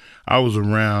 and I was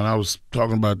around. I was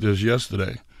talking about this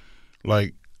yesterday.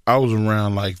 Like, I was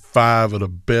around like 5 of the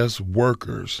best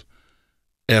workers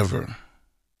ever.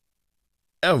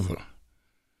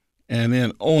 And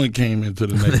then Owen came into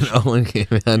the nation. Owen came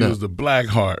in. I know. He was the Black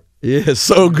Heart. Yeah,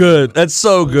 so good. That's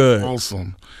so good.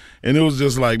 Awesome. And it was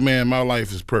just like, man, my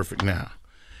life is perfect now.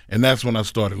 And that's when I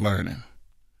started learning.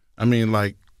 I mean,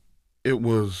 like, it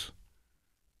was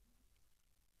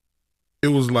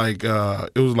like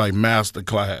master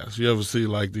class. You ever see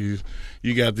like these?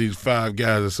 You got these 5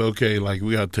 guys. It's okay. Like,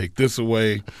 we got to take this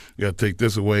away. We got to take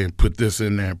this away and put this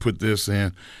in there and put this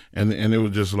in, and it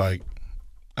was just like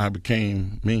I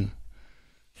became me.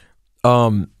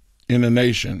 In a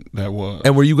nation that was.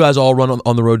 And were you guys all run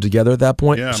on the road together at that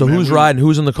point? Yeah. So man, who's riding?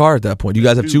 Who's in the car at that point? You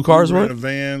guys have 2 cars, right? We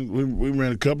ran a van. We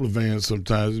ran a couple of vans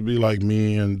sometimes. It'd be like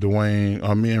me and Dwayne,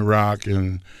 or me and Rock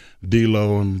and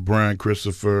D'Lo and Brian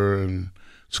Christopher and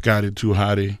Scotty Too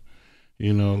Hottie,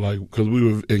 like, because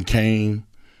we were in Kane,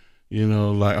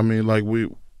 like, I mean, like, we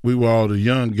were all the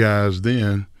young guys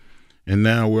then, and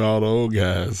now we're all the old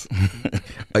guys.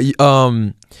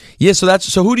 Yeah.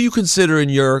 So who do you consider in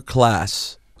your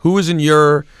class? Who is in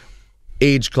your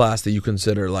age class that you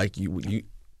consider like you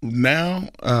now?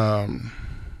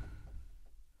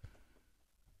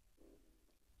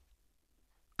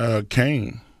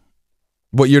 Kane.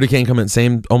 What year did Kane come in?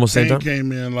 Almost same time? Kane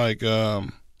came in like 5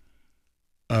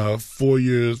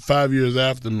 years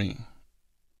after me.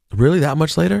 Really, that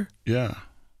much later? Yeah.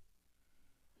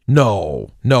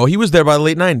 No, he was there by the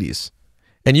late 90s.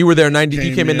 And you were there 90.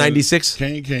 You came in 96.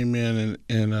 Kane came in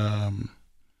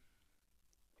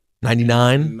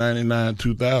 99, 99,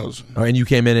 2000. Oh, and you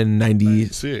came in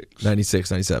 96,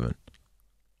 97.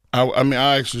 I mean,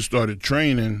 I actually started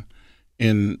training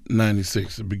in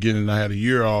 96. The beginning, I had a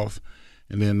year off,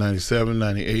 and then 97,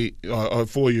 98, or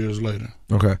 4 years later.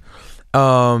 Okay.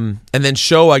 And then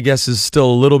Show, I guess, is still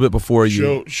a little bit before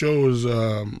you.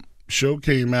 Show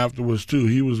came afterwards too.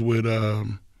 He was with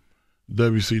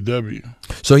WCW.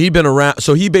 So he'd been around.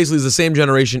 So he basically is the same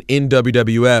generation in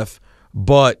WWF,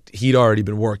 but he'd already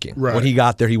been working. Right. When he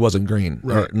got there, he wasn't green.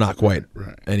 Right. Or not quite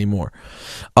Right. anymore.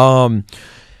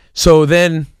 So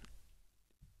then,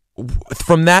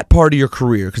 from that part of your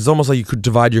career, because it's almost like you could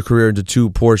divide your career into two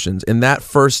portions. In that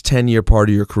first 10-year part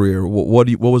of your career, what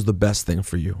was the best thing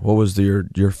for you? What was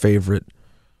your favorite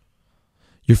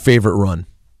run?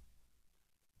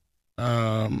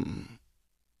 I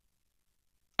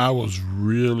was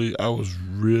really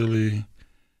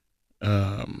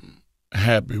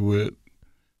happy with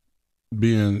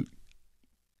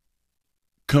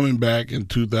coming back in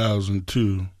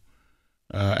 2002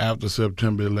 after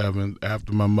September 11th,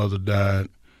 after my mother died.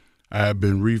 I had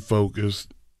been refocused,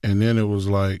 and then it was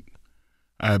like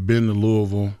I had been to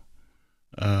Louisville.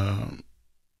 That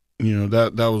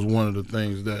was one of the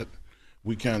things that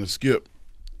we kind of skipped.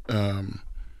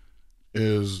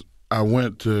 Is I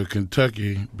went to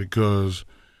Kentucky because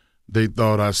they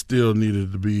thought I still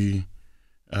needed to be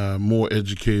more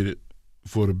educated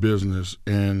for the business,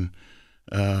 and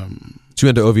So you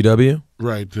went to OVW?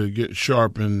 Right, to get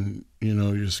sharpen,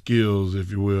 your skills,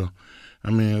 if you will.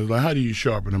 I mean, it's like, how do you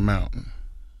sharpen a mountain?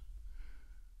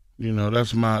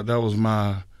 That was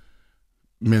my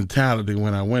mentality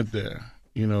when I went there.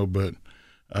 But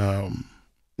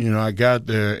I got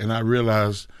there and I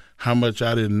realized how much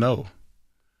I didn't know.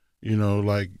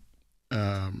 Jimmy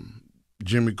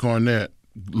Cornette,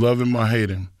 love him or hate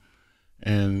him,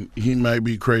 and he might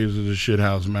be crazy to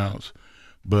shithouse mouse,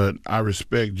 but I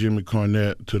respect Jimmy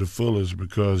Cornette to the fullest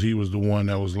because he was the one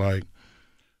that was like,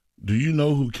 do you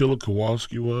know who Killer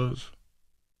Kowalski was?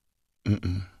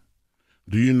 Mm-mm.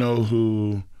 Do you know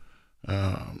who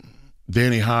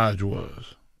Danny Hodge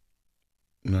was?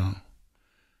 No.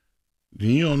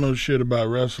 Then you don't know shit about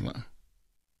wrestling.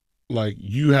 Like,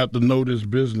 you have to know this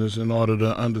business in order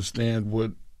to understand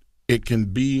what it can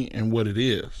be and what it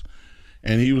is.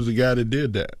 And he was the guy that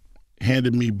did that.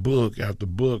 Handed me book after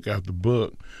book after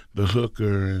book, The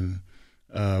Hooker and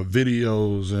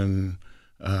videos and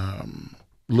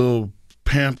little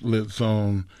pamphlets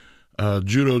on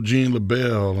Judo Gene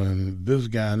LaBelle and this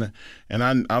guy. And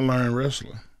I learned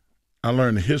wrestling. I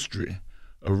learned the history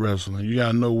of wrestling. You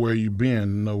got to know where you've been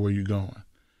and know where you're going.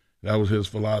 That was his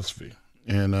philosophy.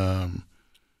 And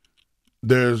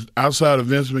there's, outside of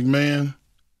Vince McMahon,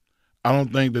 I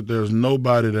don't think that there's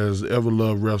nobody that has ever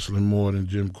loved wrestling more than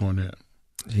Jim Cornette.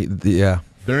 Yeah.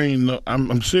 There ain't no,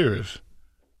 I'm serious.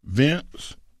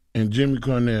 Vince and Jimmy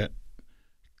Cornette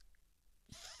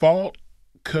fought,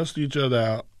 cussed each other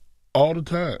out all the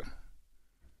time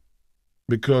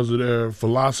because of their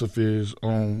philosophies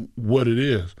on what it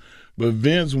is. But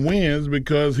Vince wins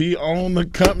because he owned the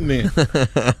company.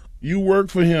 You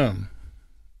work for him.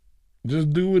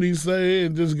 Just do what he say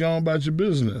and just go on about your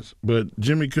business. But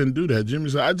Jimmy couldn't do that.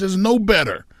 Jimmy said, I just know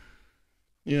better.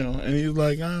 And he's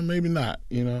like, maybe not,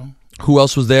 Who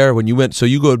else was there when you went? So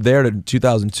you go there to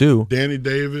 2002. Danny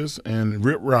Davis and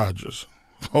Rip Rogers.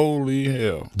 Holy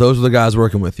hell. Those are the guys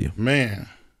working with you. Man,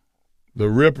 the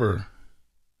Ripper.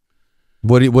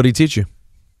 What did he teach you?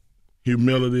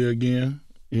 Humility again,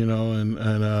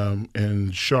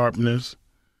 and sharpness.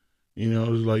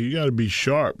 It's like, you got to be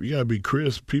sharp. You got to be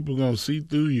crisp. People going to see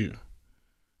through you.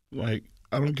 Like,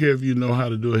 I don't care if you know how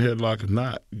to do a headlock or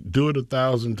not. Do it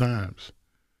 1,000 times.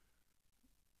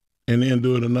 And then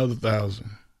do it another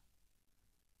 1,000.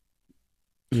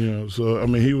 So, I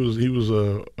mean, he was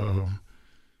a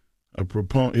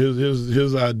proponent.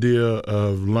 His idea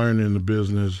of learning the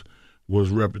business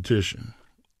was repetition.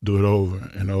 Do it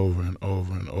over and over and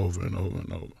over and over and over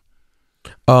and over.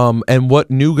 And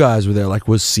what new guys were there? Like,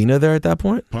 was Cena there at that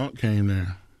point? Punk came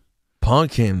there.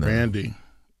 Randy,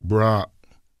 Brock,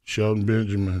 Shelton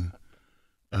Benjamin.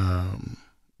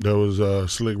 There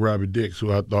was Slick Robbie Dix,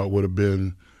 who I thought would have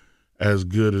been as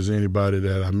good as anybody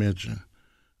that I mentioned.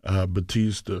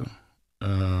 Batista.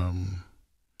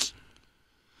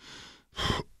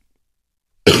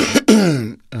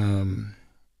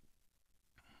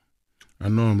 I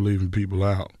know I'm leaving people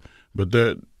out, but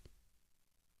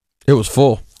it was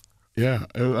full. Yeah,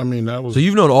 I mean, that was. So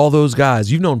you've known all those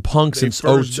guys. You've known Punk since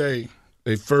first day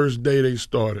they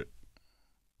started.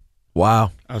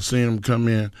 Wow. I've seen him come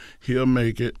in. He'll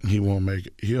make it. He won't make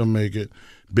it. He'll make it.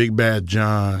 Big Bad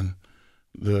John,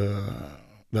 the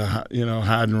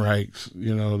Heidenreichs,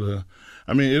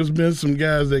 there's been some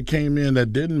guys that came in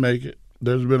that didn't make it.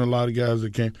 There's been a lot of guys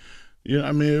that came.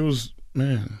 It was,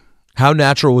 man. How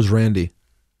natural was Randy?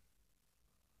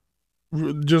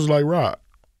 Just like Rock.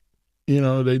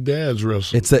 They dads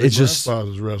wrestled.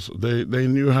 Grandfathers wrestled. They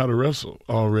knew how to wrestle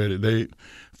already.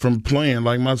 From playing,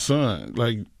 like my son,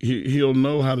 like he'll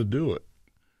know how to do it.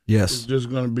 Yes. It's just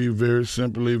going to be very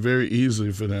simply, very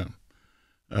easily for them.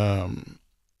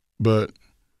 But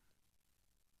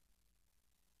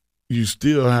you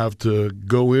still have to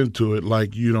go into it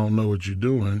like you don't know what you're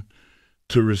doing,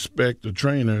 to respect the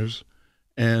trainers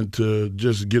and to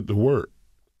just get to work.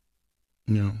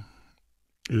 It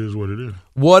is what it is.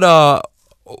 What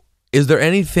is there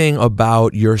anything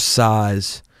about your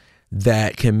size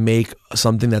that can make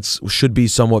something that should be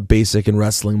somewhat basic in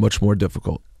wrestling much more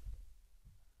difficult?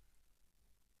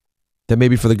 That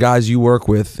maybe for the guys you work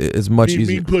with is much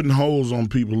easier. Me putting holes on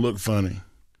people look funny.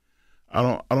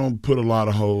 I don't put a lot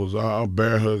of holes. I'll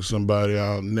bear hug somebody.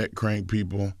 I'll neck crank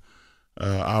people.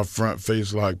 I'll front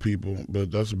face lock people, but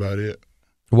that's about it.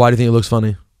 Why do you think it looks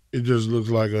funny? It just looks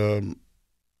like a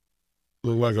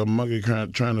monkey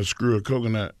trying to screw a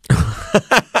coconut.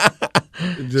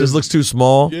 It just looks too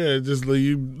small. Yeah, just like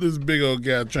this big old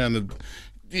guy trying to.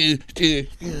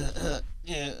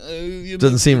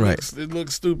 Doesn't seem right. It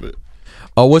looks stupid.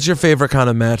 What's your favorite kind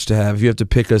of match to have? If you have to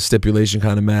pick a stipulation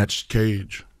kind of match.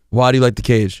 Cage. Why do you like the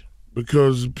cage?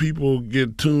 Because people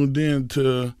get tuned in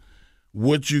to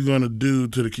what you're gonna do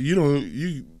to the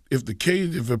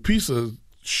cage. If a piece of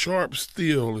sharp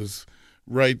steel is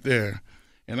right there,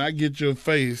 and I get your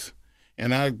face,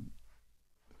 and I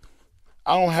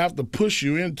don't have to push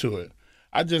you into it.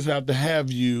 I just have to have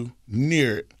you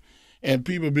near it. And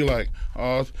people be like,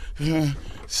 oh,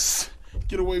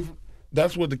 get away from.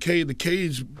 That's what the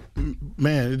cage,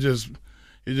 man, it just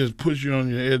puts you on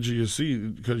your edge of your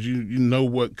seat because you know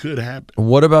what could happen.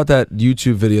 What about that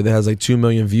YouTube video that has like 2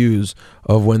 million views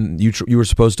of when you were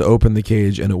supposed to open the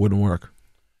cage and it wouldn't work?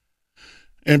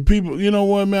 And people, you know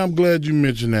what, man, I'm glad you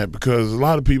mentioned that because a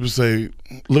lot of people say,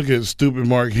 look at stupid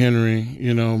Mark Henry,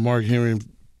 Mark Henry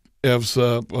F's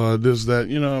up, this, that,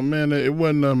 man, it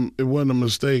wasn't a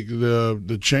mistake.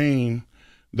 The chain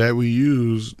that we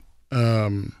used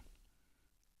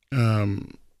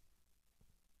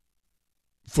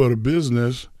for the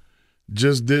business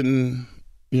just didn't,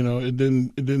 it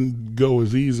didn't go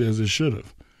as easy as it should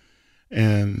have.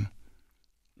 And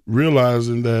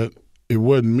realizing that it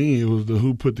wasn't me, it was the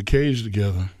who put the cage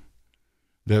together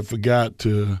that forgot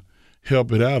to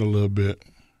help it out a little bit.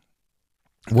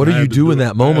 What do you do in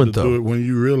that moment, though? Do it when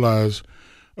you realize,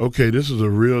 okay, this is a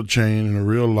real chain and a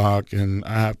real lock, and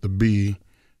I have to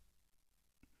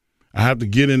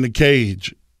get in the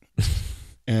cage.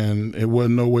 And it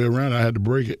wasn't no way around. I had to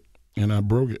break it, and I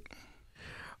broke it.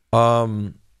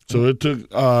 So it took,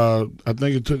 I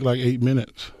think it took like 8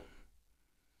 minutes.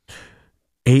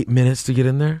 8 minutes to get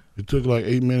in there? It took like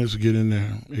 8 minutes to get in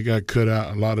there. It got cut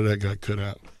out. A lot of that got cut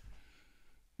out.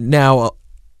 Now,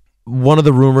 one of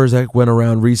the rumors that went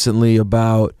around recently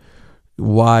about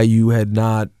why you had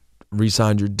not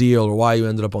re-signed your deal or why you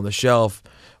ended up on the shelf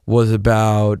was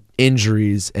about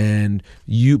injuries and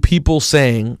people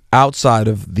saying outside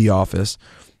of the office,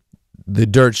 the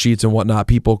dirt sheets and whatnot,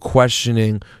 people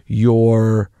questioning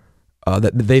your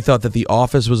that they thought that the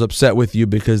office was upset with you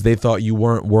because they thought you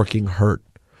weren't working hurt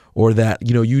or that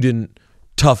you didn't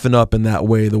toughen up in that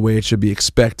way, the way it should be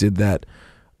expected that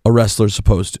a wrestler's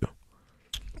supposed to.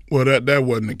 Well, that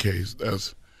wasn't the case.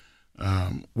 That's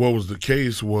what was the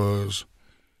case was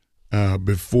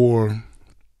before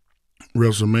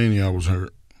WrestleMania I was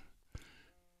hurt,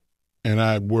 and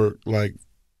I worked like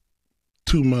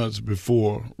 2 months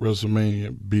before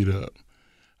WrestleMania beat up.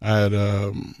 I had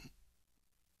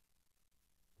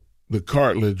the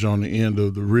cartilage on the end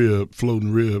of the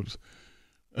floating ribs,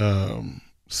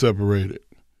 separated,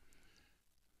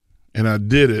 and I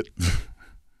did it.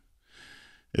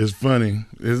 It's funny.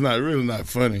 It's really not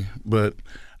funny, but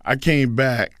I came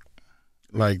back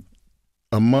like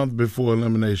a month before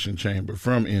Elimination Chamber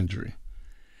from injury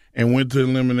and went to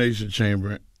Elimination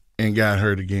Chamber and got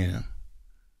hurt again.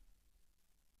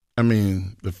 I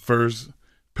mean, the first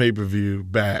pay-per-view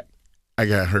back, I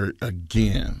got hurt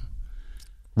again.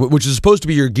 Which is supposed to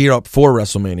be your gear up for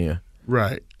WrestleMania.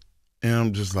 Right. And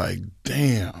I'm just like,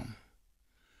 damn.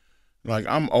 Like,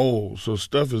 I'm old, so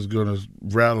stuff is going to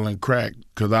rattle and crack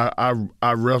because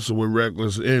I wrestle with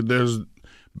reckless. There's,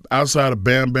 outside of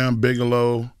Bam Bam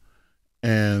Bigelow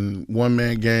and One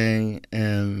Man Gang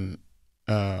and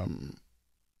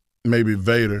maybe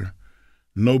Vader,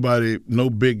 no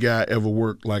big guy ever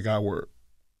worked like I work.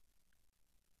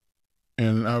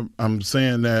 And I'm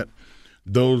saying that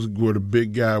those were the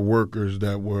big guy workers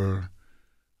that were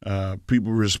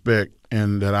people respect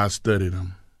and that I studied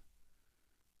them.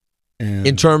 And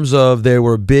in terms of they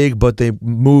were big, but they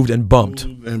moved and bumped.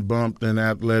 And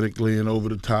athletically and over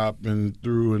the top and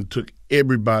through and took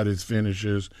everybody's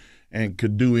finishes and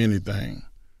could do anything.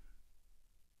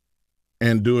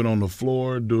 And do it on the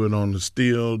floor, do it on the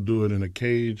steel, do it in a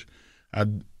cage,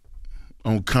 on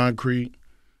concrete.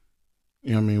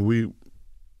 You know what I mean?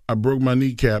 I broke my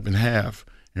kneecap in half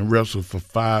and wrestled for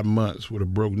 5 months with a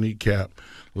broke kneecap,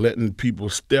 letting people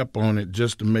step on it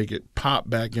just to make it pop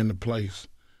back into place.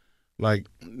 Like,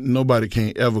 nobody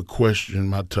can ever question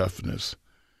my toughness.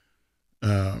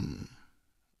 I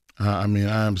mean,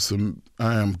 I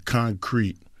am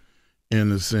concrete in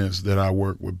the sense that I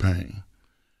work with pain.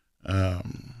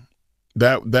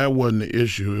 That wasn't the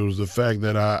issue. It was the fact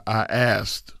that I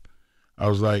asked. I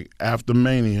was like, after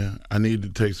Mania, I need to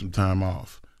take some time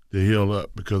off to heal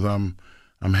up because I'm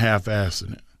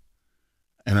half-assing it,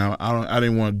 and I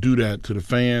didn't want to do that to the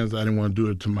fans. I didn't want to do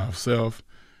it to myself,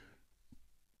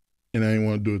 and I didn't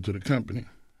want to do it to the company.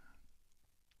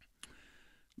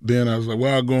 Then I was like,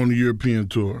 well, I'll go on the European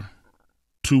tour,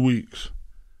 2 weeks,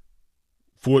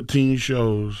 14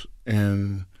 shows,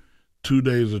 and 2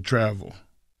 days of travel.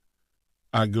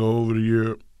 I go over to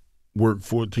Europe, work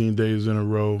 14 days in a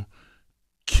row.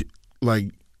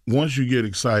 Like, once you get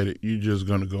excited, you're just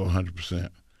going to go 100%,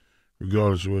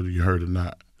 regardless of whether you hurt or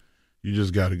not. You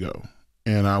just got to go.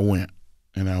 And I went,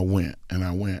 and I went, and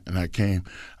I went, and I came.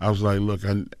 I was like, look,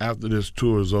 after this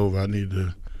tour is over, I need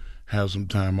to have some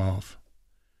time off.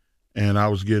 And I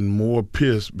was getting more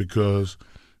pissed because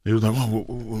it was like, oh,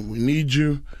 we need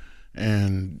you.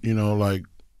 And, you know, like,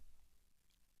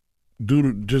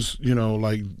 do this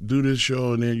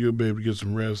show and then you'll be able to get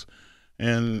some rest.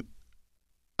 And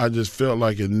I just felt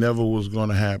like it never was going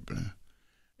to happen.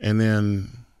 And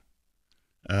then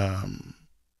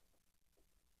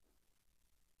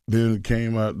it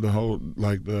came out the whole,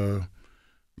 like, the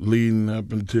leading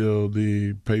up until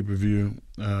the pay-per-view,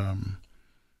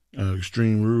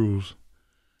 Extreme Rules.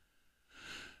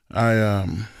 I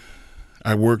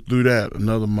worked through that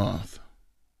another month.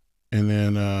 And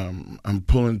then I'm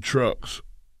pulling trucks,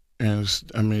 and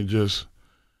just.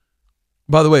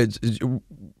 By the way,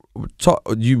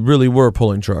 you really were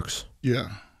pulling trucks. Yeah.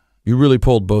 You really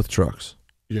pulled both trucks.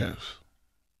 Yes.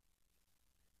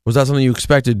 Was that something you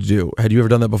expected to do? Had you ever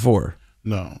done that before?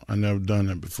 No, I never done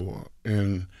that before.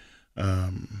 And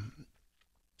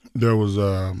there was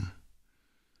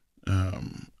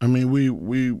we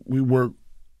work.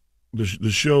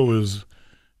 The show is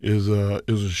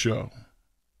a show.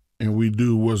 And we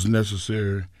do what's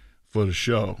necessary for the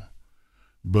show.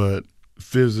 But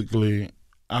physically,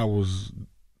 I was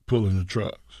pulling the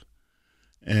trucks.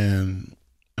 And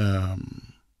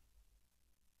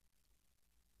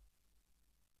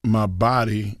my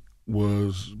body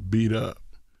was beat up.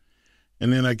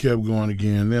 And then I kept going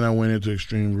again. Then I went into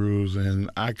Extreme Rules, and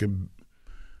I could,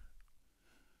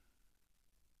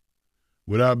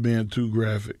 without being too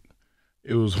graphic,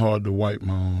 it was hard to wipe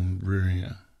my own rear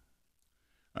end.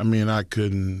 I mean, I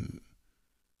couldn't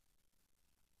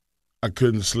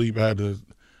sleep. I had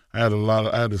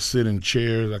to sit in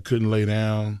chairs. I couldn't lay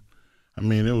down. I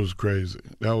mean, it was crazy.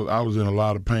 I was in a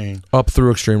lot of pain. Up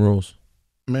through Extreme Rules.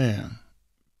 Man,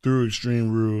 through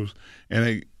Extreme Rules.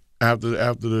 And after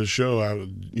the show,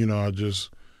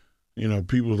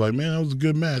 people was like, man, that was a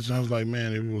good match. And I was like,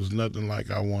 man, it was nothing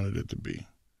like I wanted it to be.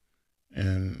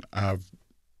 And I've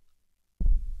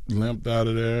limped out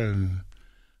of there, and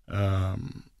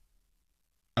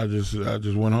I just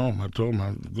went home. I told them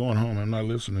I'm going home. I'm not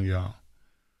listening to y'all.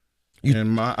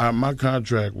 And my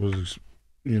contract was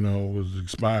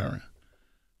expiring.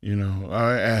 You know,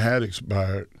 I had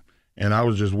expired, and I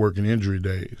was just working injury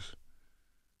days.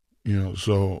 You know,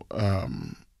 so I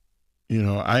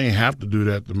ain't have to do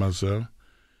that to myself,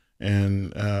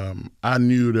 and I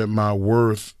knew that my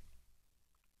worth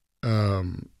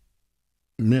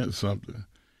meant something.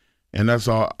 And that's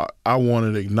all. I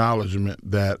wanted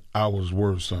acknowledgement that I was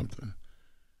worth something,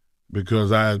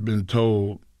 because I had been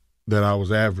told that I was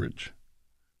average,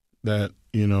 that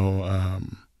I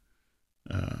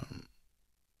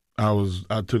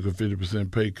took a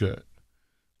 50% pay cut.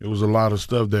 It was a lot of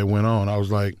stuff that went on. I was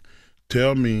like,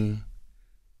 tell me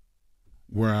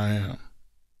where I am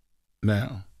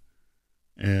now,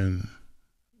 and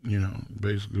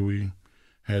basically we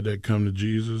had that come to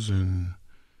Jesus. And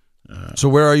so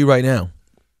where are you right now?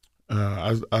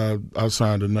 I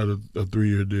signed a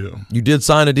 3-year deal. You did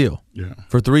sign a deal? Yeah.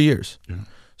 For 3 years? Yeah.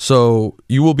 So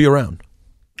you will be around.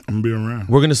 I'm gonna be around.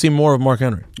 We're going to see more of Mark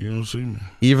Henry. You don't see me.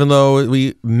 Even though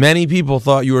many people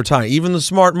thought you were retiring. Even the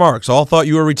smart marks all thought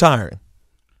you were retiring.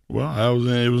 Well,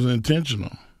 it was intentional.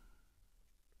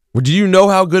 Well, do you know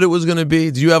how good it was going to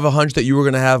be? Do you have a hunch that you were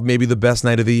going to have maybe the best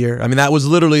night of the year? I mean, that was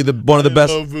literally one of the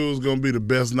best. I didn't know if it was going to be the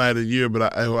best night of the year,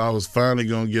 but I was finally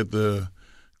going to get to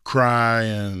cry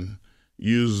and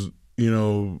use,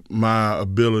 my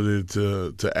ability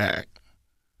to act.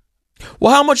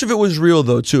 Well, how much of it was real,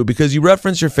 though, too? Because you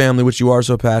reference your family, which you are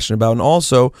so passionate about, and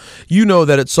also you know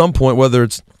that at some point, whether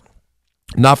it's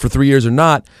not for 3 years or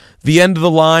not, the end of the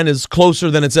line is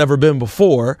closer than it's ever been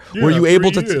before. Yeah, were you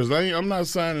able to? I'm not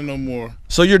signing no more.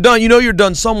 So you're done. You're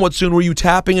done somewhat soon. Were you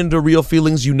tapping into real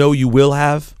feelings you know you will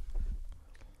have?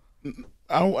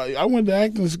 I went to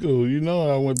acting school.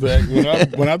 I went to acting.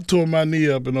 When I tore my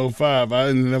knee up in 2005, I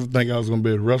didn't never think I was going to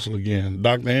be able to wrestle again.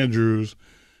 Dr. Andrews,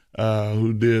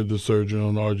 who did the surgery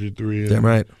on RG3. Damn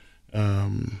right. I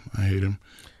hate him.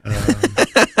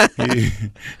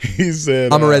 He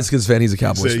said, I'm a Redskins fan. He's a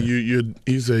Cowboys fan.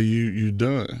 He said, you're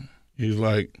done. He's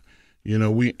like,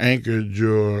 we anchored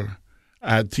your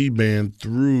IT band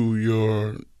through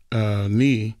your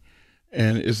knee,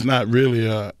 and it's not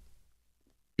really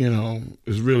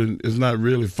it's not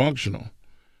really functional.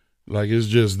 Like, it's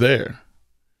just there.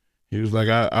 He was like,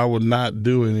 I would not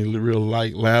do any real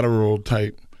light lateral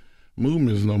type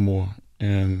movements no more.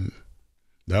 And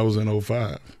that was in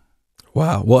 2005.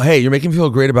 Wow. Well, hey, you're making me feel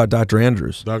great about Dr.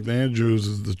 Andrews. Dr. Andrews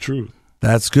is the truth.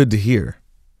 That's good to hear.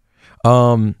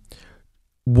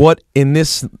 What in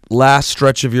this last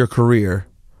stretch of your career,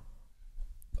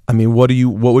 I mean, what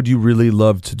would you really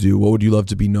love to do? What would you love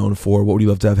to be known for? What would you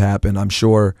love to have happen? I'm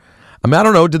sure. I mean, I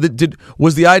don't know.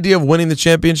 Was the idea of winning the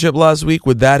championship last week,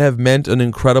 would that have meant an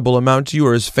incredible amount to you,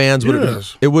 or as fans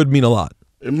Yes. It would mean a lot?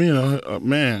 It mean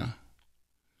man.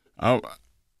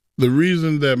 The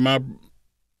reason that my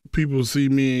people see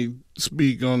me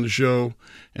speak on the show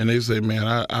and they say,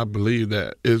 man, I believe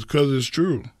that, is because it's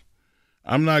true.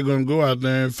 I'm not going to go out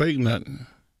there and fake nothing.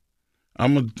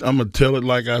 I'm gonna tell it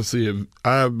like I see it.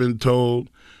 I have been told,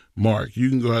 Mark, you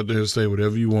can go out there and say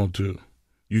whatever you want to.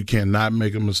 You cannot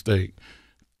make a mistake.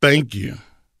 Thank you.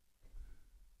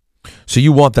 So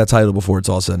you want that title before it's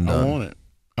all said and done? I want it.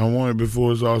 I want it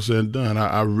before it's all said and done.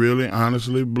 I really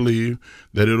honestly believe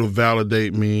that it'll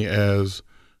validate me as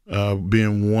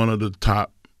being one of the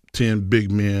top 10 big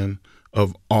men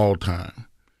of all time.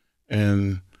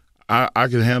 And I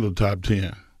can handle top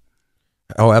 10.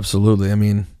 Oh, absolutely. I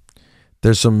mean,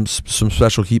 there's some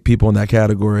special people in that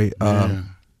category.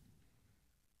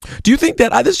 Do you think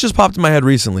that this just popped in my head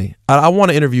recently? I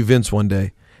want to interview Vince one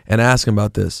day and ask him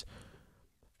about this.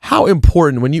 How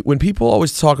important when people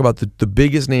always talk about the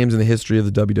biggest names in the history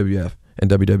of the WWF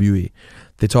and WWE,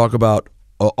 they talk about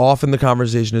often the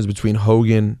conversation is between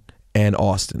Hogan and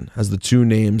Austin as the two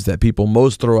names that people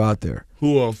most throw out there.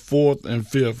 Who are 4th and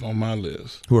 5th on my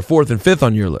list. Who are 4th and 5th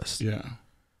on your list. Yeah.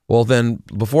 Well, then,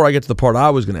 before I get to the part I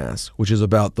was going to ask, which is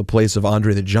about the place of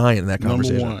Andre the Giant in that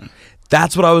conversation. Number 1.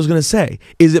 That's what I was going to say.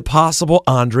 Is it possible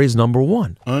Andre's number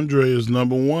 1? Andre is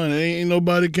number 1. Ain't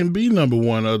nobody can be number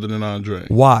 1 other than Andre.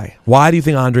 Why? Why do you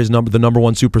think Andre's the number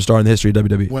 1 superstar in the history of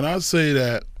WWE? When I say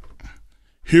that,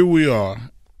 here we are,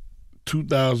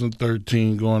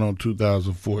 2013 going on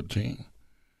 2014.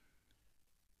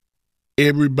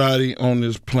 Everybody on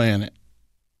this planet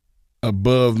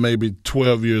above maybe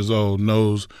 12 years old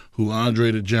knows who Andre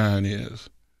the Giant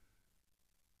is,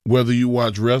 whether you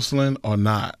watch wrestling or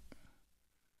not.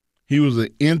 He was an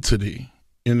entity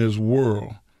in this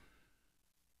world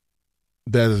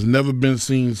that has never been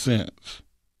seen since.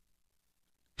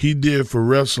 He did for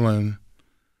wrestling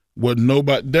what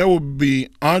nobody, there would be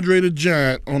Andre the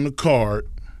Giant on the card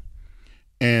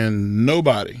and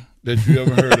nobody that you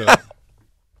ever heard of.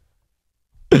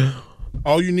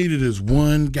 All you needed is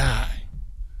one guy.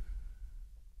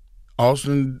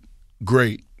 Austin,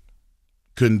 great.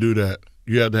 Couldn't do that.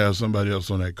 You had to have somebody else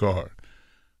on that card.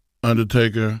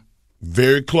 Undertaker,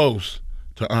 very close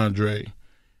to Andre.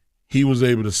 He was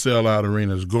able to sell out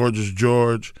arenas. Gorgeous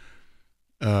George,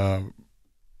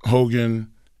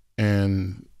 Hogan,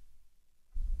 and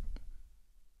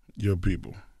your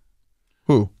people.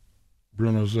 Who?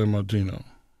 Bruno Sammartino.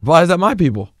 Why is that my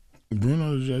people?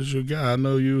 Bruno, that's your guy. I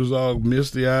know you was all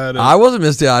misty-eyed. I wasn't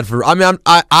misty-eyed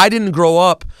I didn't grow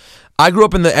up. I grew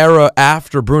up in the era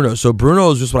after Bruno. So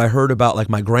Bruno is just what I heard about, like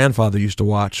my grandfather used to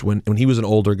watch when he was an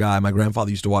older guy. My grandfather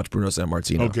used to watch Bruno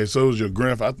Sammartino. Okay, so it was your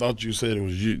grandfather. I thought you said it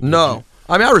was you. No.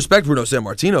 I mean, I respect Bruno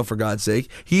Sammartino, for God's sake.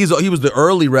 He was the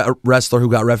early wrestler who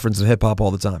got referenced in hip-hop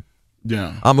all the time.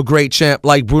 Yeah. I'm a great champ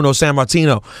like Bruno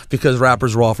Sammartino because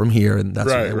rappers are all from here, and that's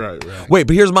right. Wait,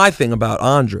 but here's my thing about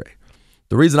Andre.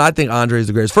 The reason I think Andre is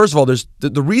the greatest. First of all, there's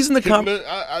the reason you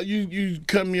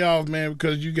cut me off, man,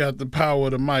 because you got the power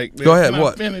of the mic. Man. Go ahead. Can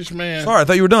What? I finish, man? Sorry, I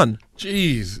thought you were done.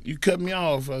 Jeez, you cut me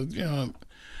off.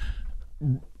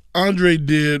 Andre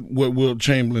did what Wilt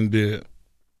Chamberlain did.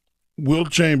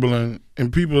 Wilt Chamberlain,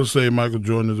 and people say Michael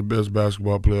Jordan is the best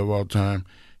basketball player of all time.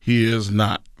 He is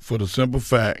not, for the simple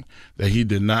fact that he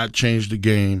did not change the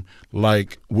game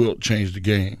like Wilt changed the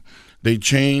game. They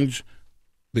changed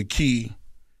the key.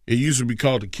 It used to be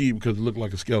called the key because it looked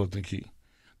like a skeleton key.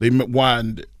 They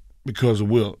widened it because of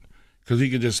Wilt, because he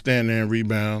could just stand there and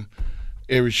rebound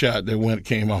every shot that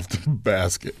came off the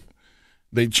basket.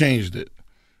 They changed it.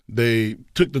 They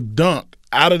took the dunk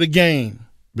out of the game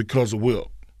because of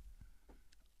Wilt.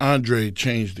 Andre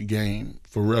changed the game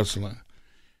for wrestling.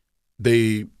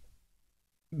 The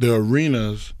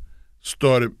arenas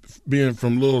started being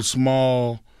from little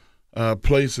small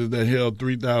places that held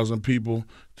 3,000 people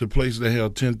to places that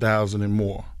held 10,000 and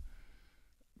more.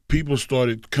 People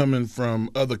started coming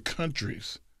from other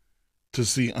countries to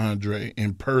see Andre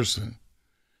in person.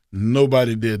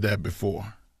 Nobody did that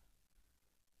before.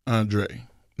 Andre.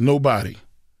 Nobody.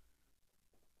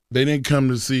 They didn't come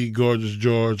to see Gorgeous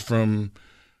George from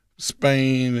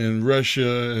Spain and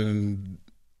Russia and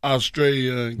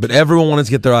Australia. But everyone wanted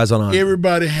to get their eyes on Andre.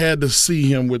 Everybody had to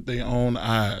see him with their own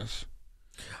eyes.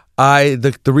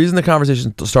 The reason the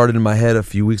conversation started in my head a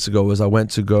few weeks ago was I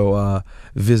went to go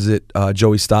visit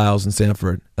Joey Styles in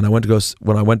Sanford, and we just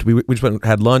went and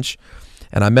had lunch,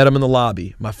 and I met him in the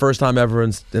lobby. My first time ever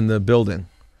in the building,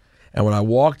 and when I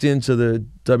walked into the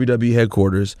WWE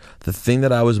headquarters, the thing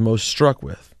that I was most struck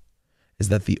with is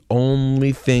that the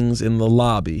only things in the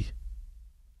lobby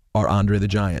are Andre the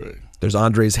Giant. Right. There's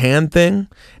Andre's hand thing,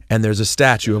 and there's a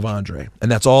statue of Andre,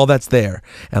 and that's all that's there.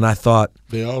 And I thought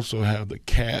they also have the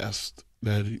cast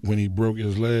that when he broke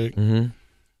his leg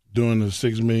during the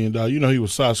 $6 million. You know, he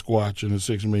was Sasquatch in the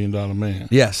 $6 Million Man.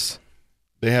 Yes,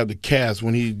 they have the cast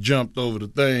when he jumped over the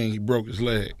thing. He broke his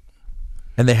leg,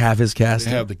 and they have his cast.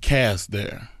 They have the cast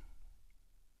there.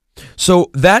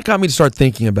 So that got me to start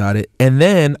thinking about it, and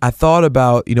then I thought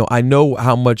about, I know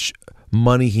how much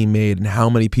money he made and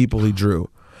how many people he drew.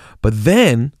 But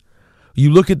then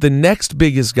you look at the next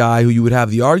biggest guy who you would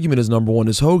have the argument as number one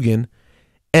is Hogan,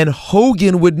 and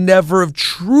Hogan would never have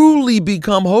truly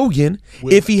become Hogan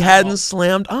if he hadn't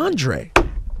slammed Andre.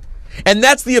 And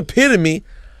that's the epitome.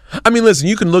 I mean, listen,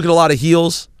 you can look at a lot of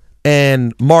heels,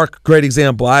 and Mark, great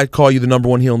example. I call you the number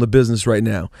one heel in the business right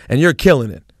now, and you're killing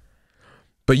it.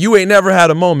 But you ain't never had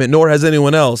a moment, nor has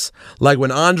anyone else, like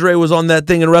when Andre was on that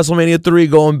thing in WrestleMania 3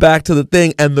 going back to the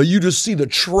thing, and you just see the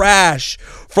trash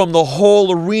from the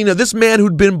whole arena. This man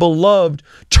who'd been beloved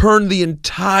turned the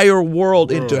entire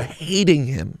world into hating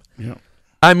him. Yeah.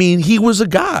 I mean, he was a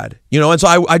god, and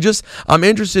so I'm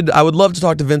interested. I would love to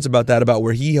talk to Vince about that, about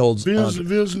where he holds Vince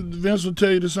will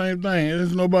tell you the same thing.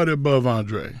 There's nobody above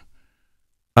Andre.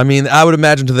 I mean, I would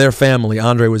imagine to their family,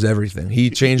 Andre was everything. He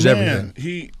changed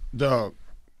everything.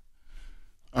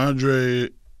 Andre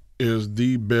is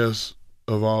the best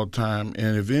of all time,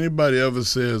 and if anybody ever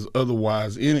says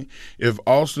otherwise, if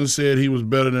Austin said he was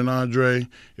better than Andre,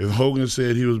 if Hogan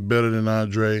said he was better than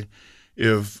Andre,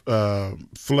 if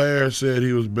Flair said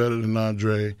he was better than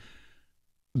Andre,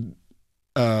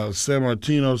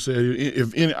 Sammartino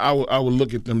said I would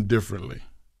look at them differently.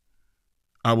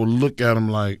 I would look at them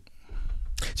like.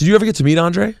 Did you ever get to meet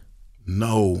Andre?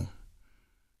 No.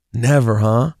 Never,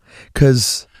 huh?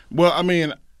 Because. Well, I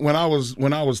mean, when I was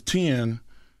 10,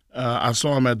 I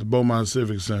saw him at the Beaumont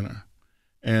Civic Center,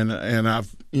 and I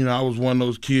was one of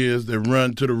those kids that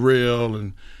run to the rail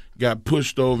and got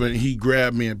pushed over, and he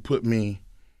grabbed me and put me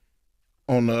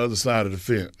on the other side of the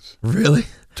fence. Really?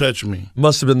 Touched me.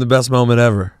 Must have been the best moment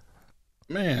ever.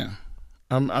 Man,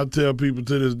 I tell people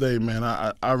to this day, man,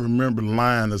 I remember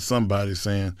lying to somebody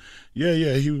saying,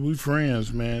 yeah, we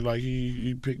friends, man. Like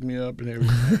he picked me up and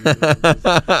everything.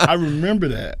 I remember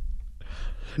that.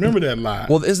 Remember that lie.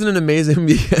 Well, isn't it amazing?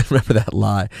 Remember that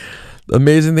lie. The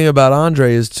amazing thing about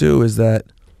Andre is that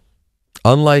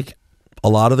unlike a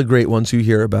lot of the great ones you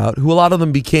hear about, who a lot of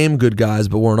them became good guys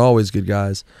but weren't always good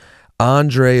guys,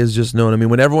 Andre is just known. I mean,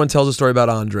 when everyone tells a story about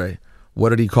Andre, what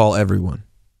did he call everyone?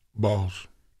 Boss.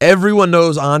 Everyone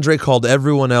knows Andre called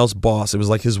everyone else boss. It was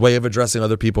like his way of addressing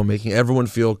other people, making everyone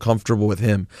feel comfortable with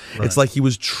him. Right. It's like he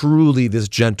was truly this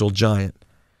gentle giant.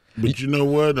 But you know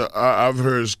what? I've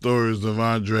heard stories of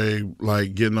Andre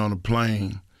like getting on a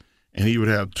plane, and he would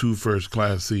have 2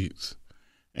 first-class seats.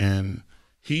 And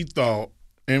he thought,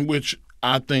 and which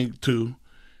I think too,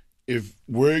 if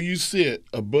where you sit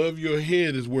above your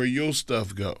head is where your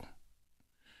stuff go.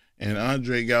 And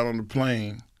Andre got on the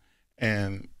plane,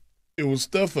 and it was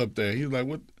stuff up there. He was like,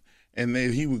 "What?" And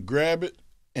then he would grab it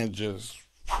and just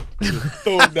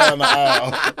throw it down the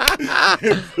aisle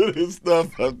and put his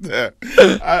stuff up there.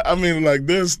 I mean, like,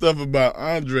 there's stuff about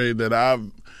Andre that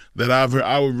I've heard.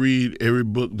 I would read every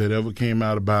book that ever came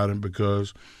out about him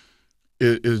because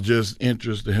it just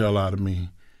interests the hell out of me.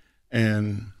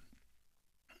 And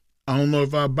I don't know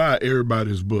if I buy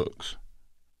everybody's books.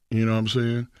 You know what I'm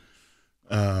saying?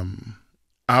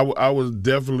 I would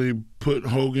definitely put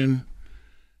Hogan.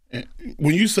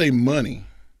 When you say money,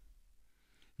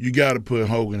 you got to put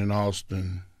Hogan and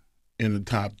Austin in the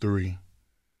top 3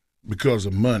 because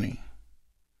of money.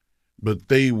 But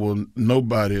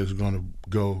nobody is going to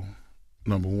go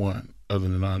number 1 other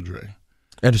than Andre.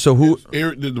 And so who?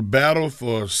 The battle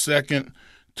for second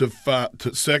to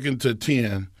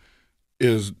 10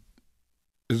 is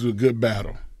a good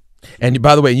battle. And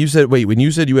by the way, when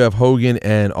you said you have Hogan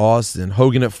and Austin,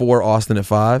 Hogan at 4, Austin at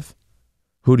 5,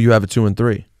 who do you have at 2 and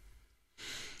 3?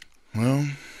 Well,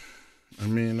 I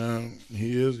mean,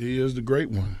 he is the great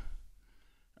one.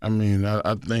 I mean,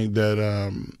 I think that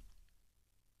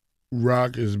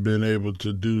Rock has been able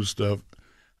to do stuff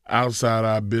outside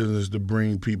our business to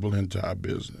bring people into our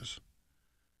business.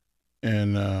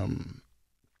 And,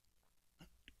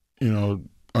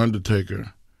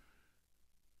 Undertaker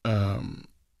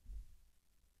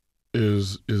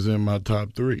is in my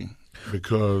top 3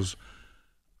 because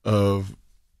of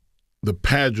the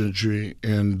pageantry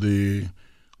and the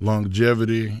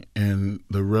longevity and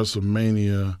the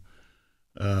WrestleMania.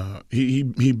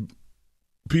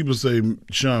 People say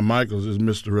Shawn Michaels is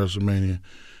Mr. WrestleMania.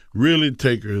 Really,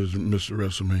 Taker is Mr.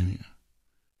 WrestleMania.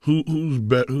 Who's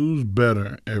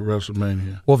better at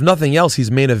WrestleMania? Well, if nothing else, he's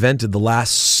main evented the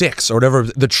last 6 or whatever.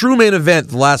 The true main event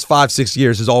the last 5-6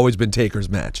 years has always been Taker's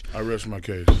match. I rest my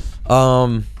case.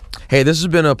 Hey, this has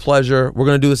been a pleasure. We're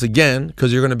going to do this again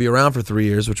because you're going to be around for 3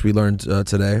 years, which we learned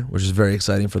today, which is very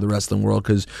exciting for the wrestling world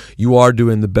because you are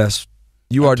doing the best.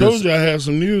 I told you I had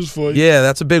some news for you. Yeah,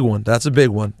 that's a big one. That's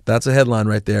a headline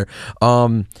right there.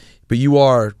 But you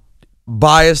are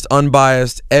biased,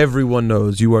 unbiased. Everyone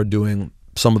knows you are doing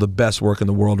some of the best work in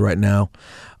the world right now.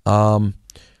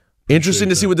 Interesting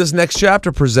to see what this next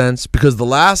chapter presents because the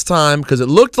last time, because it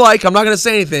looked like, I'm not going to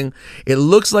say anything, it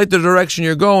looks like the direction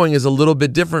you're going is a little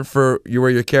bit different for where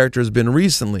your character has been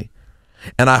recently.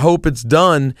 And I hope it's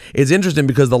done. It's interesting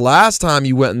because the last time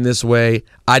you went in this way,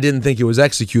 I didn't think it was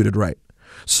executed right.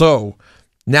 So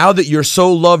now that you're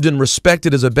so loved and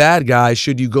respected as a bad guy,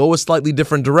 should you go a slightly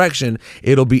different direction,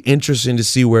 it'll be interesting to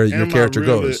see where your character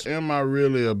goes. Am I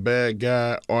really a bad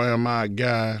guy, or am I a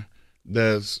guy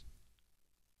that's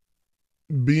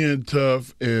being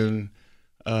tough and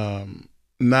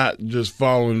not just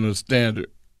following the standard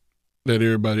that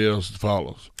everybody else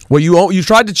follows? Well, you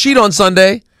tried to cheat on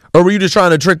Sunday, or were you just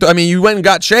trying to trick? You went and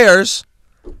got chairs.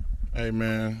 Hey,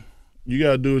 man. You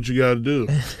got to do what you got to do.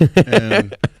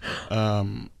 And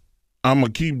I'm going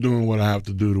to keep doing what I have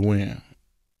to do to win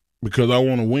because I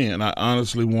want to win. I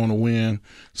honestly want to win.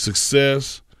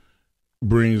 Success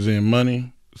brings in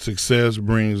money. Success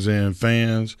brings in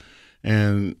fans.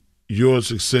 And your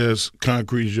success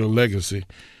concretes your legacy.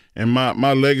 And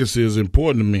my legacy is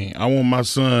important to me. I want my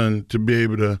son to be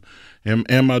able to,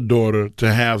 and my daughter,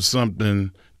 to have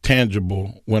something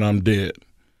tangible when I'm dead.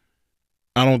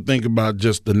 I don't think about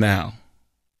just the now.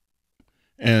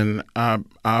 And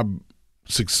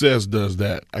success does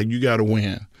that. You got to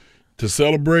win. To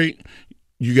celebrate,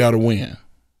 you got to win.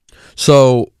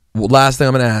 So, last thing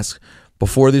I'm going to ask,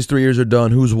 before these 3 years are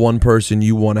done, who's one person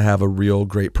you want to have a real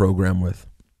great program with?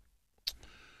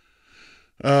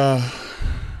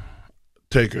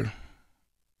 Taker.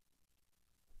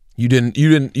 Did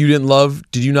you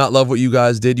not love what you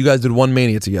guys did? You guys did one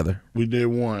Mania together. We did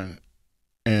one.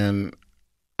 And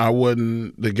I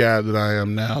wasn't the guy that I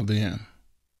am now then.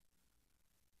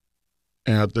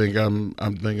 And I think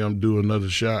I'm due another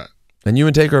shot. And you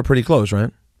and Taker are pretty close,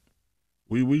 right?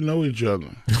 We know each other.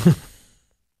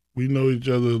 We know each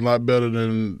other a lot better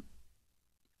than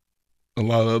a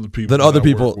lot of other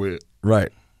people. Work with. Right.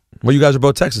 Well, you guys are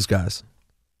both Texas guys.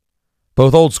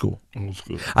 Both old school. Old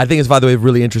school. I think it's, by the way,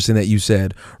 really interesting that you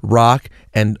said Rock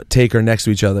and Taker next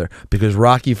to each other because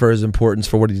Rocky, for his importance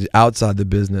for what he did outside the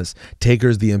business,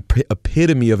 Taker's the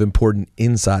epitome of important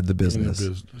inside the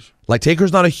business. Like,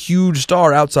 Taker's not a huge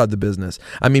star outside the business.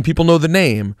 I mean, people know the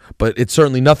name, but it's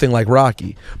certainly nothing like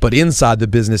Rocky. But inside the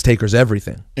business, Taker's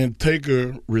everything. And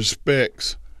Taker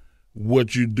respects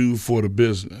what you do for the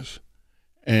business.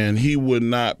 And he would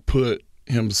not put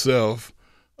himself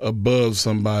above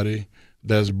somebody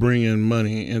that's bringing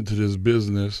money into this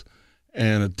business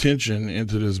and attention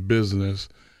into this business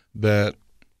that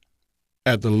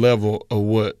at the level of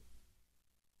what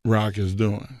Rock is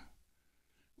doing.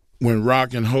 When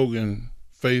Rock and Hogan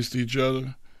faced each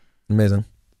other, amazing.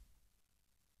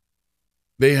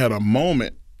 They had a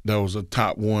moment that was a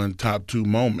top 1, top 2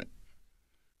 moment,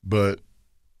 but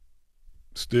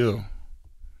still,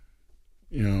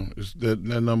 it's that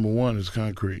number 1 is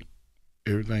concrete.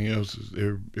 Everything else is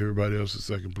everybody else is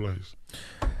second place.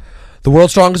 The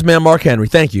world's strongest man, Mark Henry.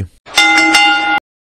 Thank you.